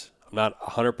saw us. I'm not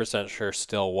 100% sure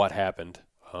still what happened,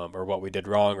 or what we did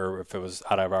wrong, or if it was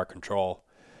out of our control.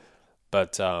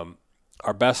 But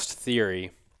our best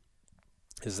theory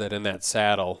is that in that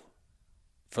saddle,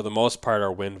 for the most part,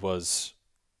 our wind was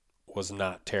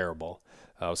not terrible.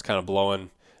 It was kind of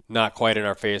blowing, not quite in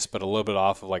our face, but a little bit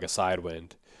off of like a side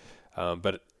wind.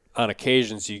 But on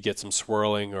occasions, you get some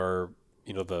swirling, or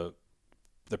the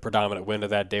predominant wind of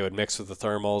that day would mix with the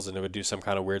thermals, and it would do some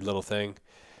kind of weird little thing.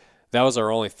 That was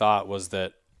our only thought, was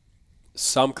that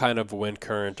some kind of wind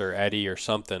current or eddy or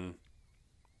something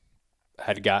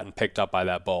had gotten picked up by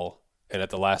that bull. And at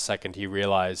the last second, he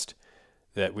realized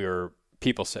that we were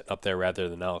people sitting up there rather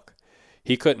than elk.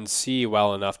 He couldn't see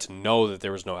well enough to know that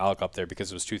there was no elk up there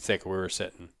because it was too thick where we were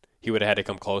sitting. He would have had to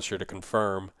come closer to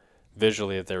confirm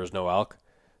visually that there was no elk.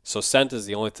 So scent is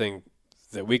the only thing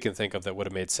that we can think of that would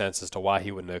have made sense as to why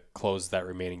he wouldn't have closed that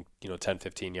remaining, 10,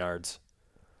 15 yards.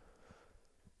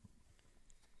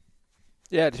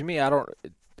 Yeah, to me,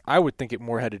 I would think it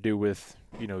more had to do with,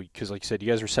 because like you said, you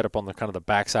guys were set up on the kind of the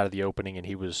backside of the opening, and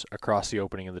he was across the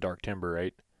opening in the dark timber,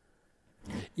 right?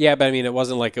 Yeah, but I mean, it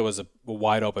wasn't like it was a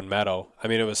wide open meadow. I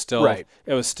mean, it was still, right.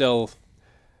 There's still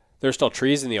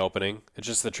trees in the opening. It's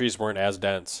just the trees weren't as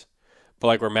dense. But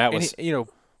like where Matt was,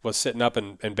 was sitting up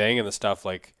and banging the stuff,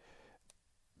 like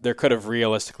there could have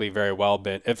realistically very well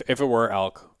been, if it were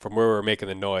elk from where we were making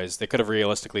the noise, they could have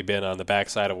realistically been on the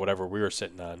backside of whatever we were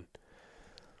sitting on.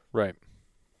 Right.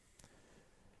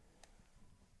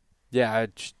 Yeah,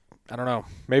 I don't know.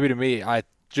 Maybe to me,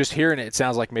 just hearing it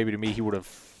sounds like maybe to me he would have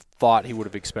thought he would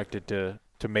have expected to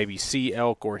maybe see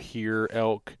elk or hear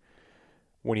elk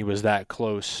when he was that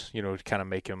close, to kind of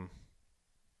make him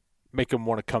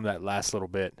want to come that last little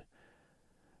bit.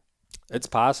 It's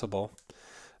possible.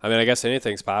 I mean, I guess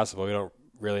anything's possible. We don't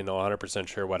really know 100%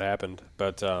 sure what happened,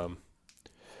 but I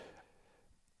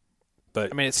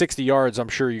mean, at 60 yards, I'm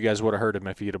sure you guys would have heard him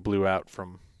if he had a blew out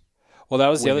from. Well, that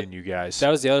was the other. You guys. That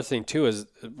was the other thing too.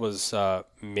 Was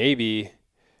maybe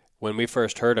when we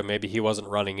first heard him, maybe he wasn't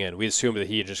running in. We assumed that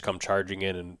he had just come charging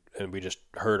in, and we just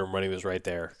heard him when he was right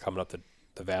there coming up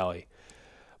the valley.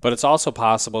 But it's also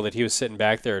possible that he was sitting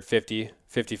back there at 50,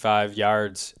 55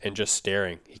 yards and just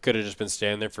staring. He could have just been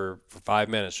standing there for 5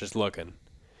 minutes just looking.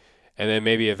 And then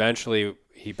maybe eventually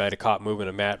he might have caught movement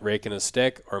of Matt raking his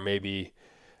stick, or maybe,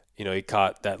 he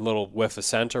caught that little whiff of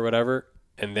scent or whatever,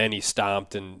 and then he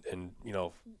stomped and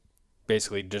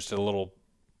basically just a little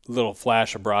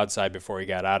flash of broadside before he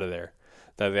got out of there.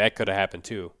 That could have happened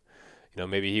too.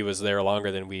 Maybe he was there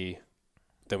longer than we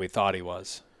thought he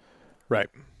was. Right.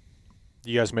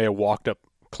 You guys may have walked up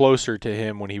closer to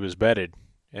him when he was bedded,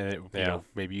 and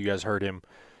maybe you guys heard him,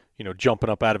 jumping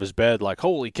up out of his bed like,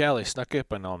 "Holy cow, they snuck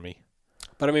up on me."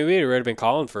 But I mean, we had already been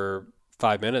calling for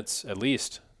 5 minutes at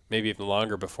least, maybe even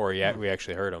longer before we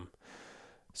actually heard him.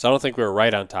 So I don't think we were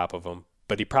right on top of him,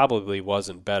 but he probably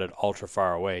wasn't bedded ultra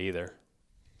far away either.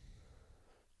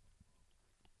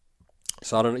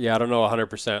 So I don't know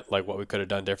 100% like what we could have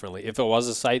done differently. If it was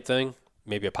a sight thing,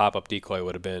 maybe a pop-up decoy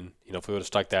would have been, if we would have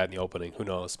stuck that in the opening, who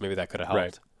knows? Maybe that could have helped.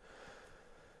 Right.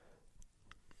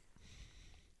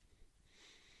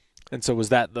 And so was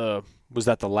that the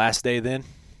last day then?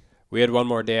 We had one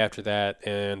more day after that,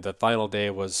 and the final day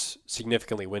was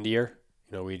significantly windier.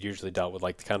 We'd usually dealt with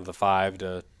like kind of the 5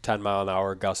 to 10 mile an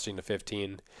hour gusting to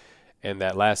 15, and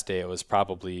that last day it was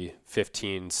probably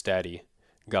 15 steady,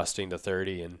 gusting to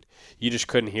 30, and you just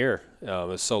couldn't hear. It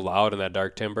was so loud in that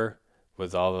dark timber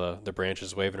with all the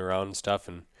branches waving around and stuff,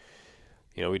 and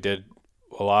we did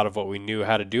a lot of what we knew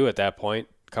how to do at that point,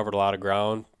 covered a lot of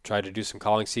ground, tried to do some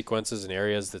calling sequences in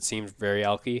areas that seemed very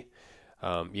elky,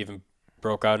 even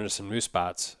broke out into some new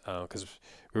spots because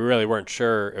we really weren't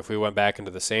sure if we went back into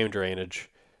the same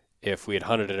drainage if we had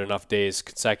hunted it enough days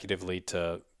consecutively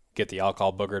to get the elk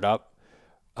all boogered up.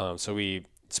 So we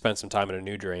spent some time in a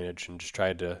new drainage and just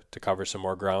tried to cover some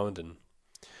more ground, and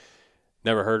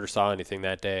never heard or saw anything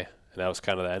that day, and that was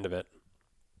kind of the end of it.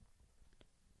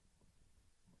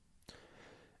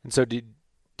 And so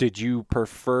did you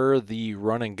prefer the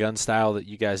run and gun style that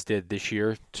you guys did this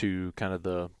year to kind of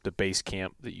the base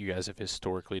camp that you guys have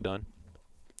historically done?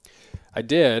 I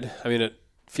did. I mean, it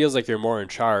feels like you're more in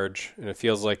charge, and it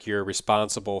feels like you're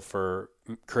responsible for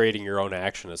creating your own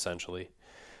action, essentially,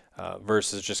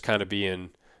 versus just kind of being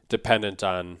dependent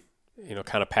on,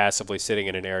 kind of passively sitting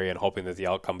in an area and hoping that the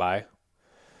elk come by.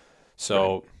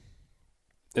 So, right.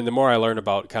 And the more I learn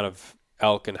about kind of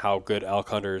elk and how good elk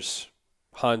hunters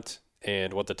hunt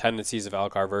and what the tendencies of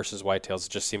elk are versus whitetails,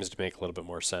 it just seems to make a little bit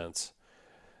more sense.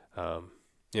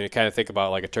 You kind of think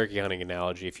about like a turkey hunting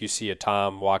analogy. If you see a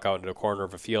tom walk out into a corner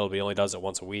of a field, but he only does it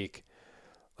once a week.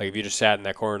 Like if you just sat in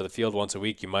that corner of the field once a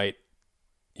week, you might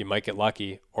get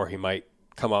lucky, or he might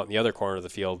come out in the other corner of the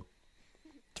field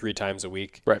 3 times a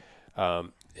week. Right.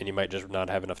 And you might just not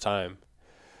have enough time.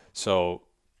 So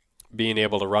being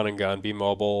able to run and gun, be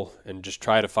mobile, and just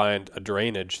try to find a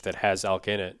drainage that has elk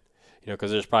in it.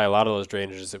 Because there's probably a lot of those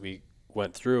drainages that we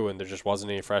went through and there just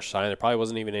wasn't any fresh sign. There probably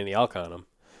wasn't even any elk on them.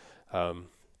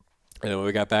 And then when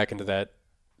we got back into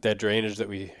that drainage that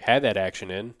we had that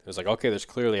action in, it was like, okay, there's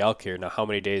clearly elk here. Now how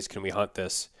many days can we hunt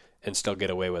this and still get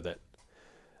away with it?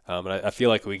 And I feel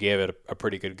like we gave it a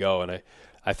pretty good go. And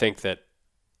I think that,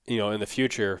 in the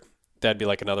future, that'd be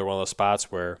like another one of those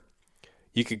spots where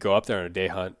you could go up there on a day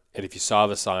hunt, and if you saw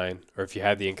the sign or if you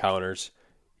had the encounters,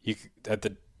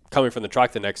 coming from the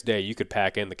truck the next day, you could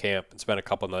pack in the camp and spend a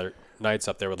couple of nights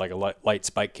up there with like a light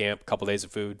spike camp, a couple of days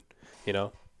of food,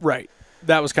 Right.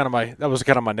 That was kind of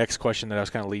my next question that I was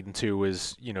kind of leading to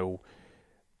is,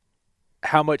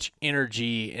 how much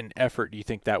energy and effort do you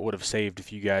think that would have saved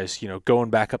if you guys, going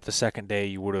back up the second day,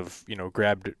 you would have,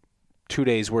 grabbed 2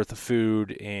 days worth of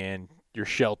food and your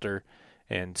shelter,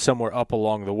 and somewhere up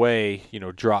along the way,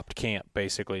 dropped camp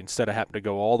basically, instead of having to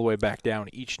go all the way back down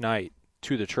each night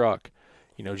to the truck,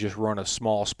 just run a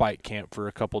small spike camp for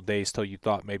a couple of days till you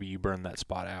thought maybe you burned that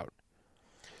spot out.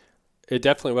 It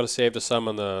definitely would have saved us some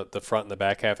on the front and the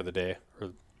back half of the day.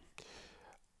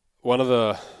 one of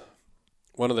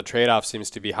the trade-offs seems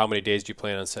to be how many days do you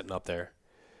plan on sitting up there?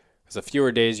 Because the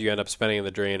fewer days you end up spending in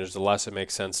the drainage, the less it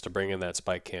makes sense to bring in that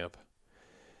spike camp.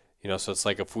 So it's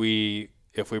like if we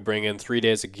bring in 3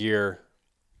 days of gear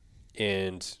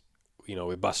and,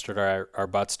 we busted our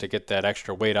butts to get that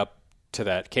extra weight up to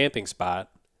that camping spot,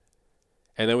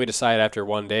 and then we decide after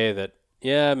 1 day that,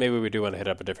 yeah, maybe we do want to hit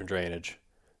up a different drainage.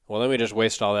 Well, then we just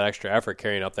waste all that extra effort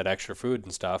carrying up that extra food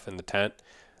and stuff in the tent.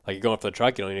 Like, you're going up to the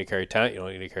truck, you don't need to carry tent, you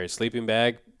don't need to carry sleeping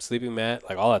bag, sleeping mat,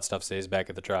 like all that stuff stays back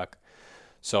at the truck.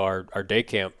 So our day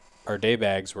camp, our day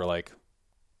bags were like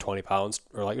 20 pounds,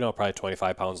 or probably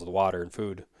 25 pounds of water and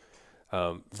food,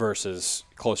 versus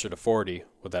closer to 40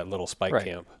 with that little spike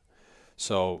camp.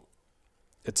 So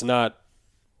it's not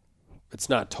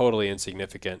totally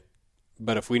insignificant.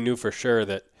 But if we knew for sure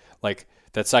that, like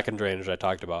that second drainage I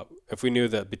talked about, if we knew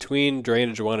that between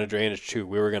drainage 1 and drainage 2,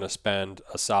 we were going to spend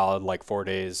a solid 4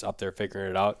 days up there figuring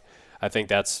it out, I think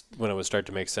that's when it would start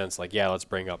to make sense. Like, yeah, let's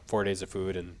bring up 4 days of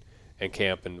food and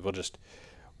camp, and we'll just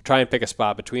try and pick a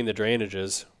spot between the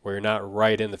drainages where you're not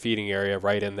right in the feeding area,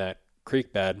 right in that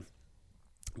creek bed,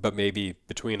 but maybe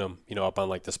between them, up on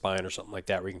the spine or something like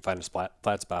that where you can find a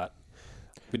flat spot.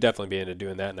 We'd definitely be into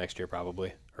doing that next year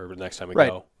probably, or the next time we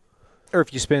go. Or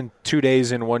if you spend 2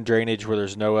 days in one drainage where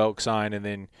there's no elk sign, and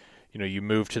then, you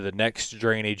move to the next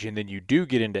drainage, and then you do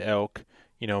get into elk,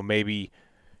 maybe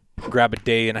grab a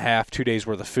day and a half, 2 days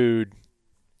worth of food,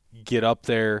 get up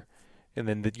there, and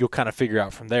then you'll kind of figure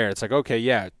out from there. It's like, okay,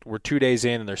 yeah, we're 2 days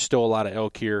in and there's still a lot of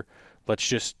elk here. Let's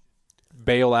just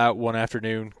bail out one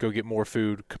afternoon, go get more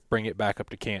food, bring it back up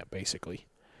to camp, basically.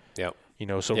 Yep.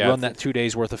 Run that 2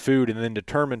 days worth of food and then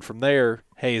determine from there,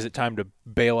 hey, is it time to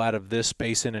bail out of this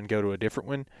basin and go to a different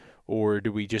one? Or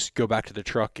do we just go back to the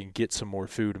truck and get some more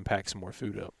food and pack some more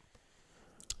food up?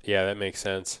 Yeah, that makes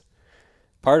sense.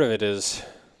 Part of it is,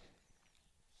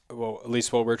 well, at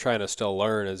least what we're trying to still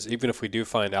learn is, even if we do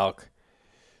find elk,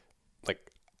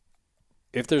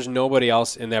 if there's nobody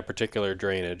else in that particular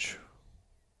drainage,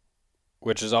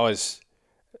 which is always,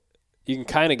 you can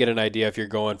kind of get an idea if you're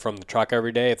going from the truck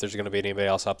every day if there's going to be anybody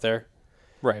else up there.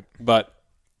 Right. But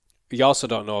you also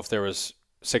don't know if there was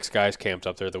 6 guys camped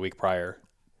up there the week prior.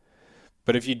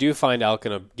 But if you do find elk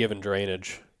in a given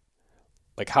drainage,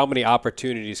 how many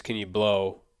opportunities can you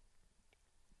blow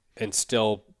and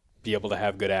still be able to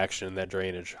have good action in that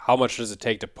drainage? How much does it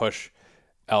take to push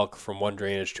elk from one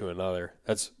drainage to another?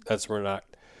 That's we're not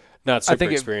super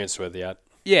experienced with yet.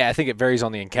 Yeah, I think it varies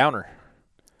on the encounter.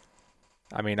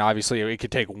 I mean, obviously, it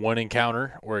could take one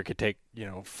encounter, or it could take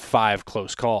 5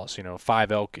 close calls.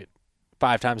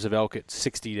 5 times of elk at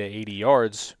 60 to 80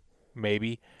 yards,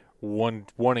 maybe. One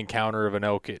encounter of an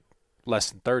elk at less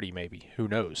than 30, maybe. Who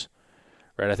knows?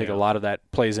 Right? I think a lot of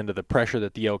that plays into the pressure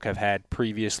that the elk have had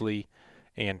previously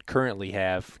and currently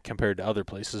have compared to other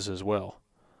places as well.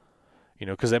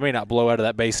 Because they may not blow out of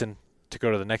that basin to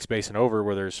go to the next basin over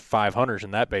where there's 5 hunters in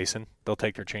that basin. They'll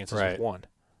take their chances with one.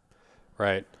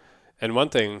 Right. And one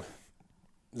thing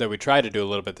that we tried to do a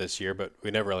little bit this year, but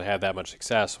we never really had that much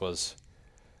success, was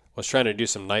trying to do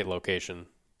some night location.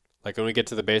 Like when we get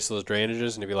to the base of those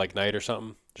drainages and it'd be night or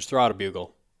something, just throw out a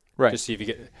bugle. Right. Just see if you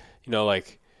get,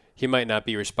 he might not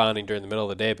be responding during the middle of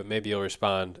the day, but maybe he'll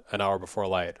respond an hour before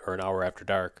light or an hour after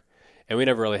dark. And we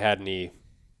never really had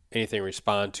anything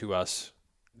respond to us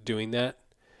doing that.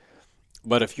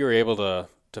 But if you were able to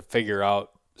figure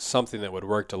out something that would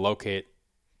work to locate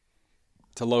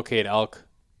elk,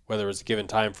 whether it was a given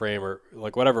time frame or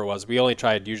whatever it was, we only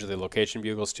tried usually location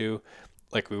bugles too.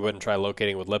 We wouldn't try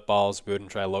locating with lip balls. We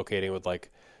wouldn't try locating with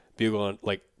bugle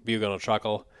and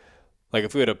chuckle.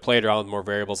 If we would have played around with more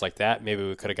variables like that, maybe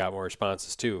we could have got more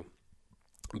responses too.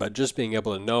 But just being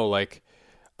able to know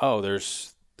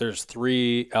there's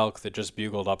 3 elk that just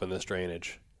bugled up in this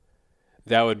drainage,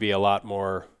 that would be a lot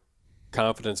more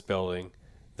confidence building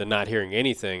than not hearing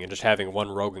anything and just having one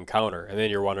rogue encounter. And then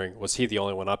you're wondering, was he the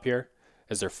only one up here?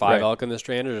 Is there 5 elk in this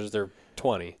drainage, or is there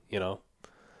 20,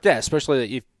 Yeah,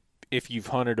 especially if you've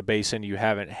hunted a basin, you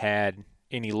haven't had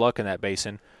any luck in that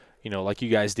basin, like you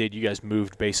guys did. You guys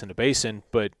moved basin to basin,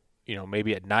 but,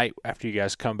 maybe at night after you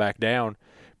guys come back down,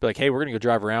 be like, hey, we're going to go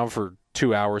drive around for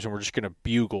 2 hours and we're just going to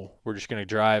bugle. We're just going to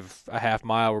drive a half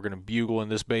mile. We're going to bugle in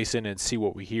this basin and see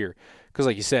what we hear. Because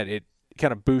like you said, it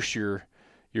kind of boosts your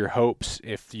hopes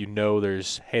if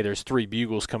there's 3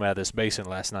 bugles come out of this basin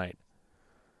last night.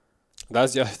 That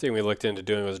was the other thing we looked into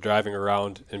doing, was driving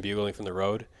around and bugling from the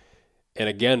road. And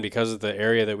again, because of the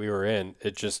area that we were in,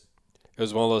 it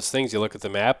was one of those things, you look at the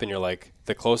map and you're like,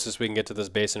 the closest we can get to this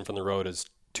basin from the road is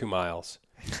 2 miles.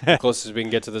 The closest we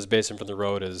can get to this basin from the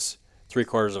road is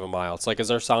 3/4 of a mile. It's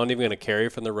is our sound even going to carry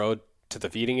from the road to the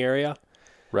feeding area?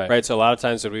 Right. So a lot of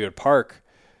times when we would park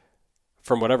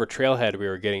from whatever trailhead we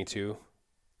were getting to,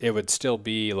 it would still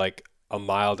be like a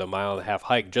mile to a mile and a half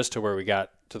hike just to where we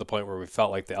got to the point where we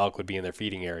felt like the elk would be in their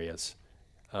feeding areas.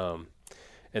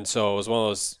 And so it was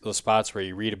one of those spots where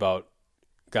you read about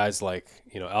guys like,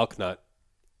 elk nut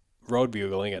road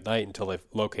bugling at night until they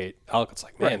locate elk. It's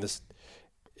like, man,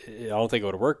 I don't think it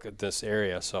would work at this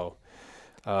area. So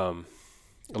at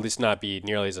least not be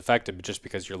nearly as effective just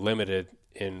because you're limited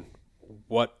in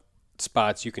what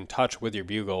spots you can touch with your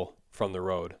bugle from the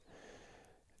road.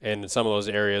 And in some of those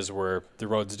areas where the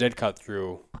roads did cut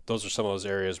through, those are some of those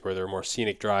areas where there are more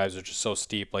scenic drives, which is so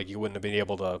steep, like you wouldn't have been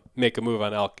able to make a move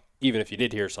on elk even if you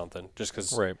did hear something, just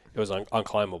because it was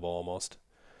unclimbable almost.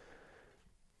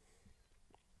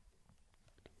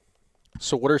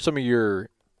 So what are some of your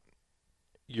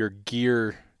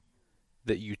gear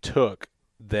that you took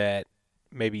that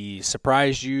maybe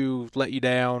surprised you, let you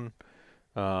down?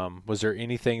 Was there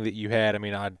anything that you had? I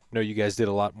mean, I know you guys did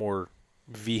a lot more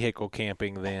vehicle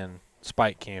camping than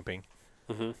spike camping.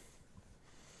 Mm-hmm.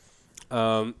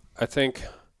 I think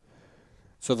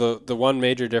so. The one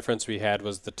major difference we had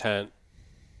was the tent.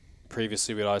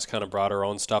 Previously, we'd always kind of brought our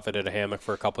own stuff. I did a hammock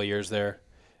for a couple of years there,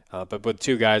 but with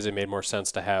two guys, it made more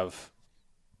sense to have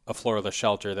a floorless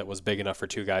shelter that was big enough for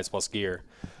two guys plus gear.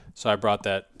 So I brought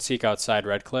that Seek Outside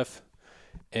Red Cliff,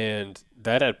 and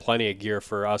that had plenty of gear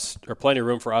for us, or plenty of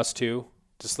room for us too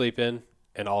to sleep in,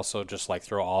 and also just like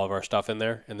throw all of our stuff in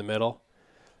there in the middle.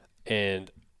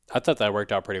 And I thought that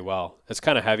worked out pretty well. It's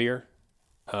kind of heavier.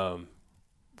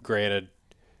 Granted,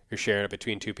 you're sharing it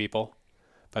between two people,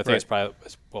 but I think it's probably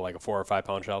like a 4 or 5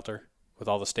 pound shelter with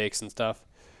all the stakes and stuff.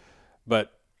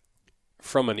 But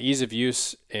from an ease of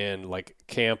use and like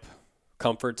camp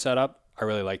comfort setup, I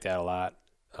really like that a lot.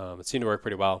 It seemed to work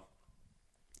pretty well.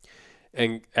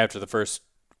 And after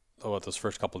those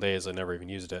first couple of days, I never even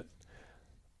used it.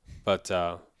 But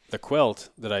the quilt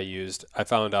that I used, I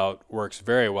found out works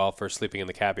very well for sleeping in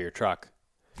the cab of your truck.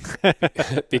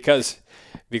 because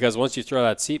once you throw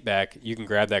that seat back, you can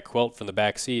grab that quilt from the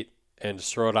back seat and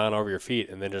just throw it on over your feet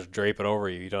and then just drape it over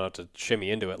you. You don't have to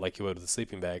shimmy into it like you would with a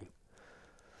sleeping bag.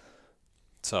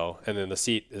 So, and then the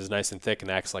seat is nice and thick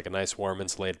and acts like a nice warm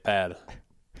insulated pad.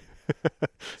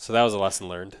 So that was a lesson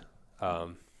learned.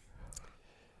 I'm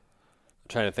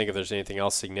trying to think if there's anything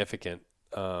else significant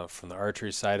from the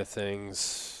archery side of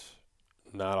things.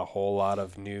 Not a whole lot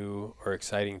of new or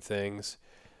exciting things.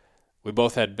 We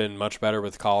both had been much better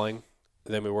with calling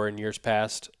than we were in years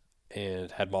past,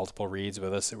 and had multiple reeds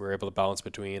with us that we were able to bounce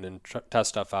between and test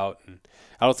stuff out. And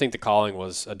I don't think the calling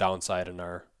was a downside in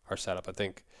our setup. I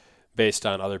think based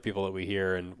on other people that we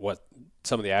hear and what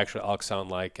some of the actual elk sound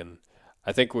like, and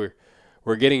I think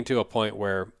we're getting to a point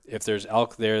where if there's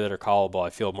elk there that are callable, I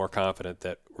feel more confident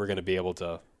that we're going to be able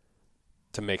to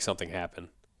make something happen.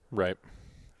 Right.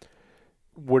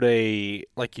 Would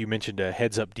like you mentioned, a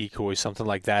heads-up decoy, something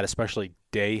like that, especially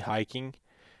day hiking,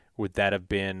 would that have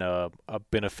been a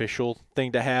beneficial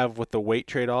thing to have with the weight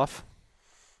trade-off?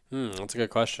 That's a good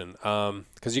question.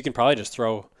 Because you can probably just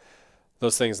throw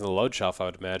those things in the load shelf, I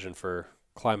would imagine, for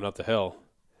climbing up the hill.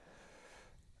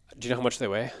 Do you know how much they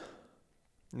weigh?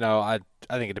 No, I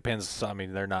think it depends. I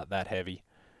mean, they're not that heavy.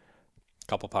 A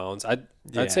couple pounds. I'd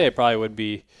say it probably would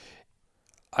be.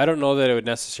 I don't know that it would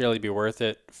necessarily be worth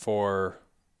it for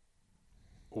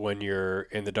when you're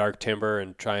in the dark timber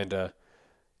and trying to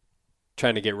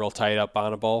get real tight up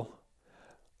on a bull.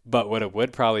 But what it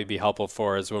would probably be helpful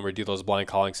for is when we do those blind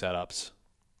calling setups,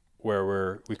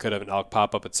 where we could have an elk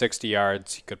pop up at 60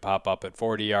 yards, he could pop up at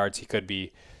 40 yards, he could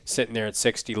be sitting there at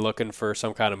 60 looking for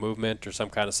some kind of movement or some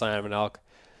kind of sign of an elk.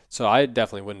 So I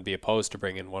definitely wouldn't be opposed to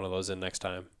bringing one of those in next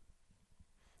time.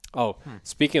 Oh,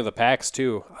 Speaking of the packs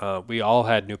too, we all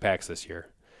had new packs this year.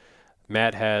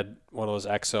 Matt had one of those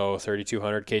EXO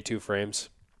 3200 K2 frames.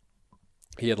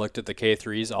 He had looked at the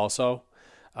K3s also,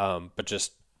 but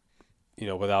just,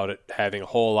 without it having a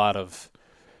whole lot of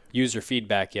user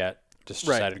feedback yet, just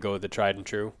decided to go with the tried and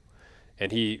true.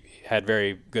 And he had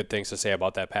very good things to say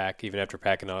about that pack, even after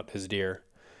packing out his deer.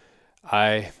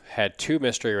 I had 2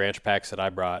 Mystery Ranch packs that I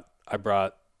brought. I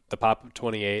brought the Pop-Up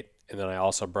 28, and then I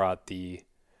also brought the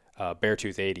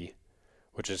Beartooth 80,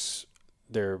 which is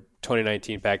their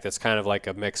 2019 pack that's kind of like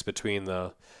a mix between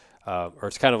or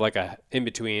it's kind of like a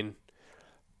in-between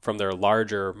from their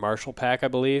larger Marshall pack, I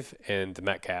believe, and the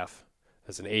Metcalf.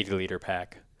 It's an 80-liter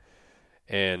pack.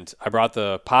 And I brought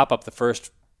the Pop-Up the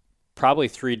first probably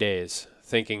 3 days,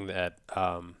 thinking that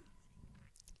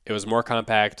it was more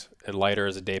compact and lighter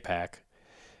as a day pack.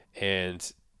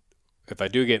 And if I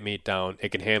do get meat down, it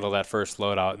can handle that first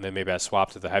load out, and then maybe I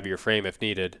swap to the heavier frame if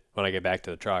needed when I get back to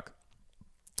the truck.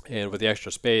 And with the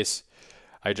extra space,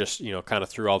 I just, kind of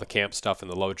threw all the camp stuff in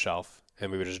the load shelf,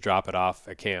 and we would just drop it off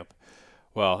at camp.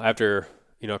 Well, after,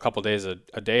 a couple days a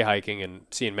day hiking and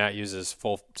seeing Matt use his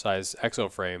full-size exo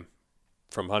frame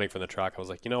from hunting from the truck, I was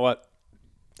like, you know what?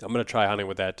 I'm going to try hunting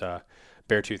with that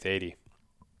Beartooth 80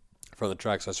 from the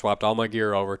truck. So I swapped all my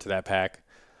gear over to that pack,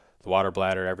 the water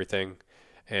bladder, everything.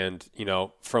 And,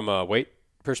 from a weight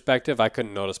perspective, I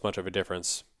couldn't notice much of a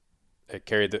difference.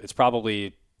 It's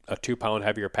probably a 2-pound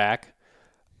heavier pack,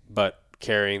 but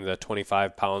carrying the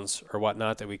 25 pounds or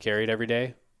whatnot that we carried every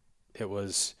day, it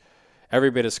was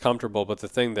every bit as comfortable. But the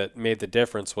thing that made the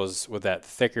difference was with that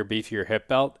thicker, beefier hip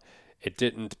belt, it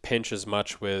didn't pinch as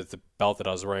much with the belt that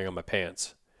I was wearing on my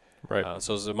pants. Right.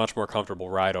 So it was a much more comfortable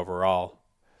ride overall.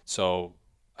 So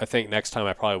I think next time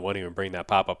I probably won't even bring that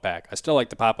pop-up pack. I still like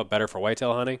the pop-up better for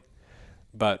whitetail hunting,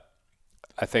 but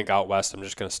I think out west I'm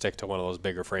just going to stick to one of those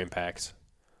bigger frame packs.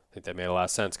 I think that made a lot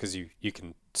of sense because you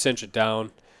can cinch it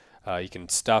down, you can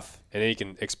stuff, and then you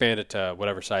can expand it to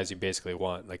whatever size you basically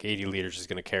want. Like 80 liters is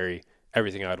going to carry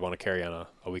everything I'd want to carry on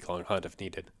a week-long hunt if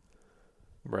needed.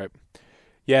 Right.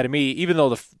 Yeah, to me, even though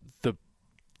the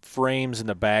frames and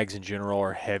the bags in general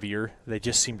are heavier, they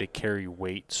just seem to carry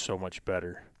weight so much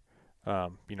better.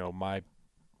 My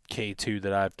K2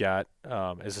 that I've got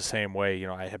is the same way.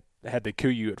 I had the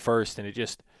Kuiu at first, and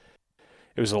it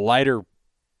was a lighter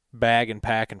bag and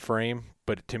pack and frame,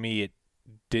 but to me it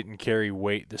didn't carry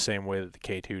weight the same way that the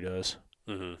K2 does.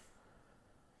 Mm-hmm.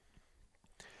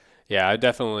 Yeah,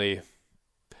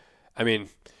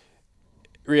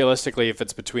 realistically, if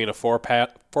it's between a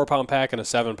 4-pound pack and a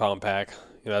 7-pound pack,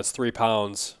 that's 3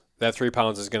 pounds. That 3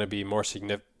 pounds is going to be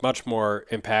much more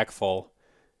impactful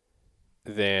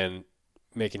than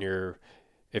making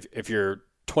if your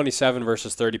 27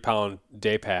 versus 30-pound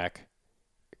day pack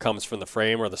comes from the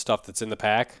frame or the stuff that's in the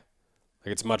pack.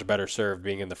 Like, it's much better served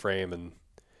being in the frame,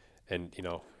 and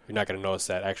you're not going to notice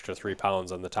that extra 3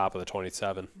 pounds on the top of the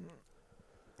 27.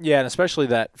 Yeah, and especially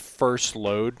that first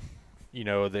load,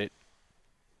 that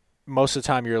most of the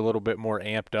time you're a little bit more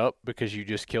amped up because you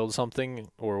just killed something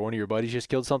or one of your buddies just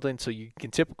killed something. So you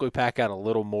can typically pack out a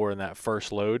little more in that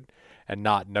first load and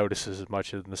not notice as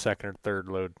much in the second or third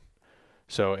load.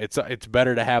 So it's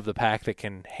better to have the pack that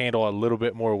can handle a little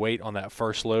bit more weight on that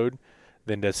first load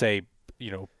than to say,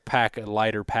 pack a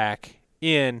lighter pack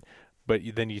in, but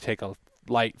then you take a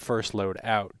light first load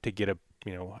out to get a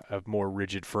more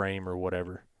rigid frame or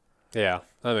whatever. Yeah,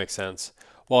 that makes sense.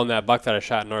 Well, in that buck that I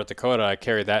shot in North Dakota, I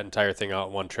carried that entire thing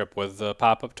out one trip with the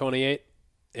pop-up 28,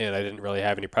 and I didn't really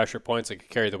have any pressure points. I could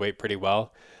carry the weight pretty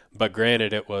well. But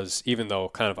granted, it was, even though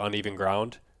kind of uneven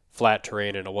ground, flat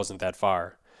terrain, and it wasn't that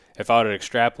far. If I would have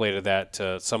extrapolated that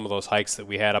to some of those hikes that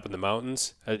we had up in the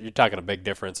mountains, you're talking a big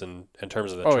difference in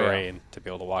terms of the terrain to be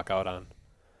able to walk out on.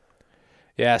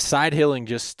 Yeah, side hilling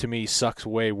just, to me, sucks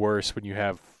way worse when you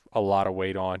have a lot of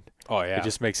weight on. Oh, yeah. It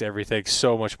just makes everything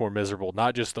so much more miserable.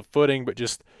 Not just the footing, but you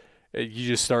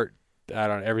just start, I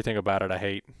don't know, everything about it I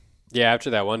hate. Yeah,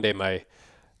 after that one day, my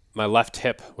left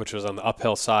hip, which was on the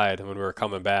uphill side when we were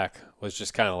coming back, was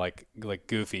just kind of like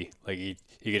goofy. Like you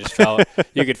could just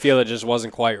you could feel it just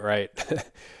wasn't quite right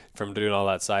from doing all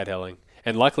that side hilling.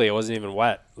 And luckily, it wasn't even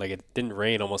wet. Like, it didn't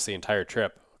rain almost the entire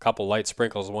trip. A couple light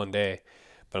sprinkles one day.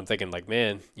 But I'm thinking, like,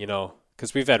 man,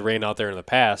 because we've had rain out there in the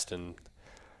past, and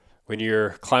when you're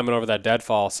climbing over that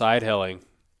deadfall side hilling,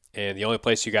 and the only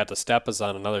place you got to step is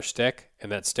on another stick, and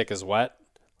that stick is wet,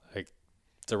 like,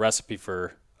 it's a recipe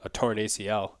for a torn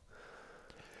ACL.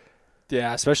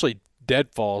 Yeah, especially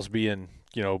deadfalls being,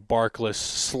 barkless,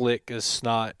 slick as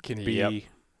snot can be. Yep.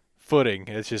 Footing.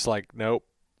 It's just like, nope.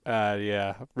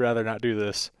 Yeah, I'd rather not do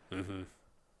this. Mm-hmm.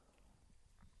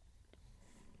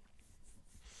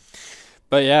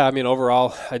 But yeah,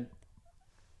 overall,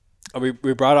 we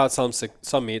brought out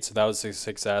some meat, so that was a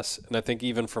success. And I think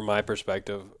even from my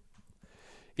perspective,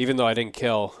 even though I didn't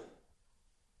kill,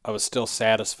 I was still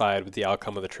satisfied with the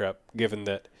outcome of the trip, given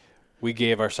that we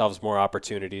gave ourselves more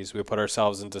opportunities. We put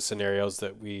ourselves into scenarios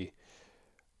that we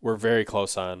were very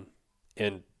close on.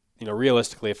 And,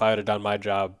 realistically, if I would have done my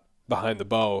job behind the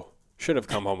bow, should have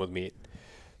come home with meat.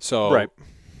 So, right.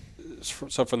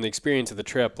 So from the experience of the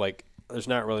trip, like, there's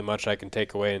not really much I can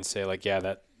take away and say, like, yeah,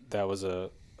 that was a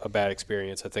bad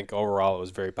experience. I think overall it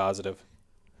was very positive.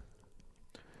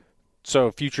 So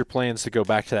future plans to go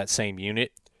back to that same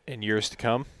unit in years to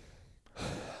come?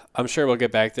 I'm sure we'll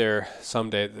get back there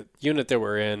someday. The unit that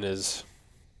we're in it's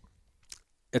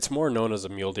more known as a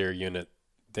mule deer unit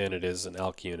than it is an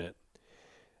elk unit.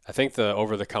 I think the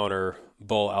over-the-counter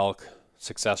bull elk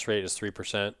success rate is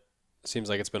 3%. Seems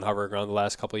like it's been hovering around the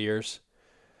last couple of years.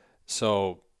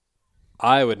 So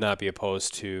I would not be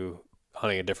opposed to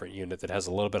hunting a different unit that has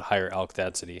a little bit higher elk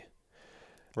density.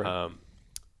 Right.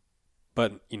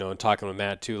 But, in talking with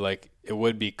Matt too, like it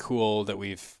would be cool that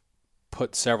we've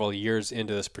put several years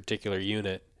into this particular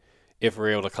unit if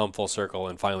we're able to come full circle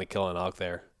and finally kill an elk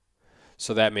there.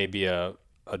 So that may be a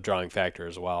drawing factor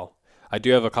as well. I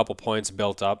do have a couple points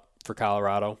built up for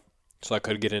Colorado, so I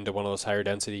could get into one of those higher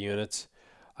density units.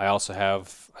 I also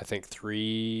have, I think,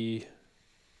 three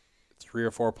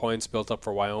or 4 points built up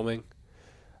for Wyoming.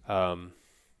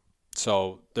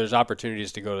 So there's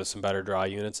opportunities to go to some better draw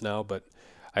units now, but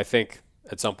I think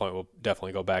at some point we'll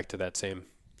definitely go back to that same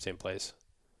place.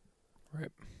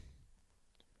 Right.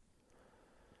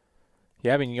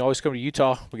 Yeah, I mean, you always come to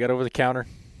Utah. We got over-the-counter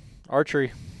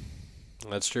archery.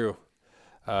 That's true.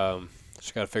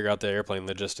 Just got to figure out the airplane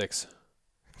logistics.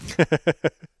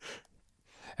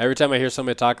 Every time I hear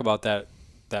somebody talk about that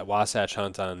Wasatch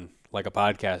hunt on like a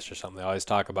podcast or something, they always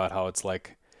talk about how it's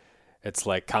like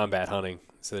combat hunting.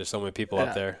 So there's so many people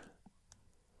up there.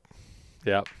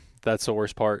 Yeah, that's the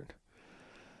worst part.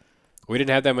 We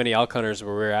didn't have that many elk hunters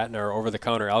where we were at in our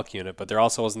over-the-counter elk unit, but there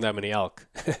also wasn't that many elk,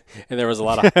 and there was a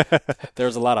lot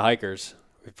of hikers.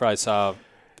 We probably saw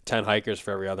 10 hikers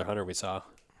for every other hunter we saw.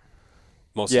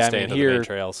 Mostly staying to the main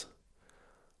trails.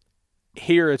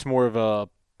 Here it's more of a,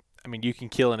 I mean, you can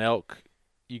kill an elk,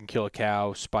 you can kill a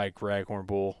cow, spike, raghorn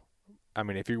bull. I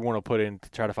mean, if you want to put in to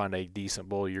try to find a decent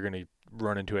bull, you're going to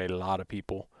run into a lot of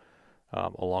people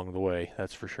along the way.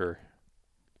 That's for sure.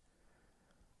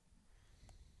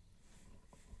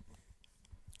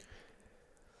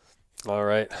 All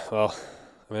right. Well,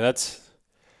 I mean, that's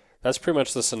pretty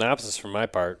much the synopsis from my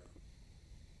part.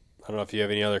 I don't know if you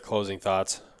have any other closing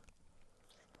thoughts.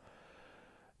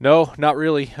 No, not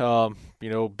really.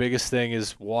 Biggest thing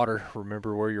is water.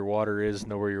 Remember where your water is.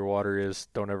 Know where your water is.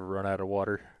 Don't ever run out of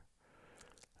water.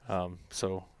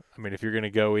 So, I mean, if you're going to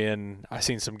go in, I've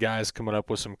seen some guys coming up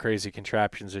with some crazy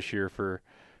contraptions this year for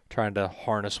trying to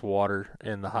harness water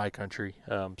in the high country,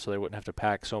 so they wouldn't have to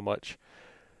pack so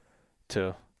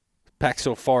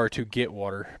far to get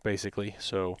water, basically.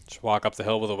 So just walk up the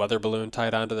hill with a weather balloon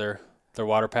tied onto their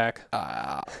water pack.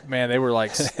 Man, they were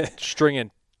like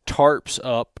stringing tarps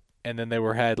up, and then they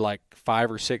had like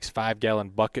 5 or 6 5-gallon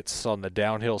buckets on the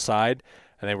downhill side,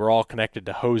 and they were all connected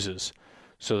to hoses.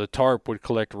 So the tarp would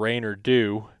collect rain or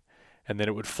dew, and then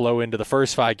it would flow into the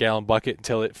first 5-gallon bucket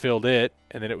until it filled it,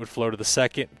 and then it would flow to the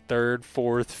second, third,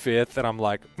 fourth, fifth, and I'm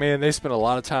like, man, they spent a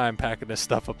lot of time packing this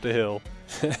stuff up the hill.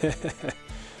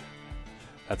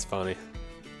 That's funny.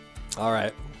 All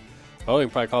right. Well, we can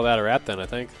probably call that a wrap then, I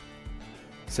think.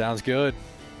 Sounds good.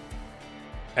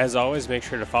 As always, make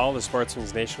sure to follow the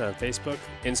Sportsman's Nation on Facebook,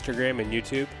 Instagram, and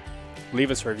YouTube.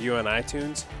 Leave us a review on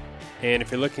iTunes. And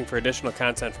if you're looking for additional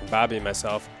content from Bobby and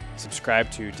myself, subscribe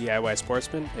to DIY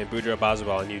Sportsman and Boudreaux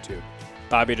Bazabal on YouTube.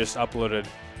 Bobby just uploaded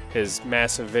his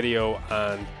massive video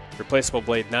on replaceable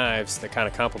blade knives that kind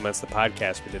of complements the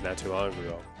podcast we did not too long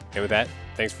ago. And with that,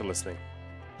 thanks for listening.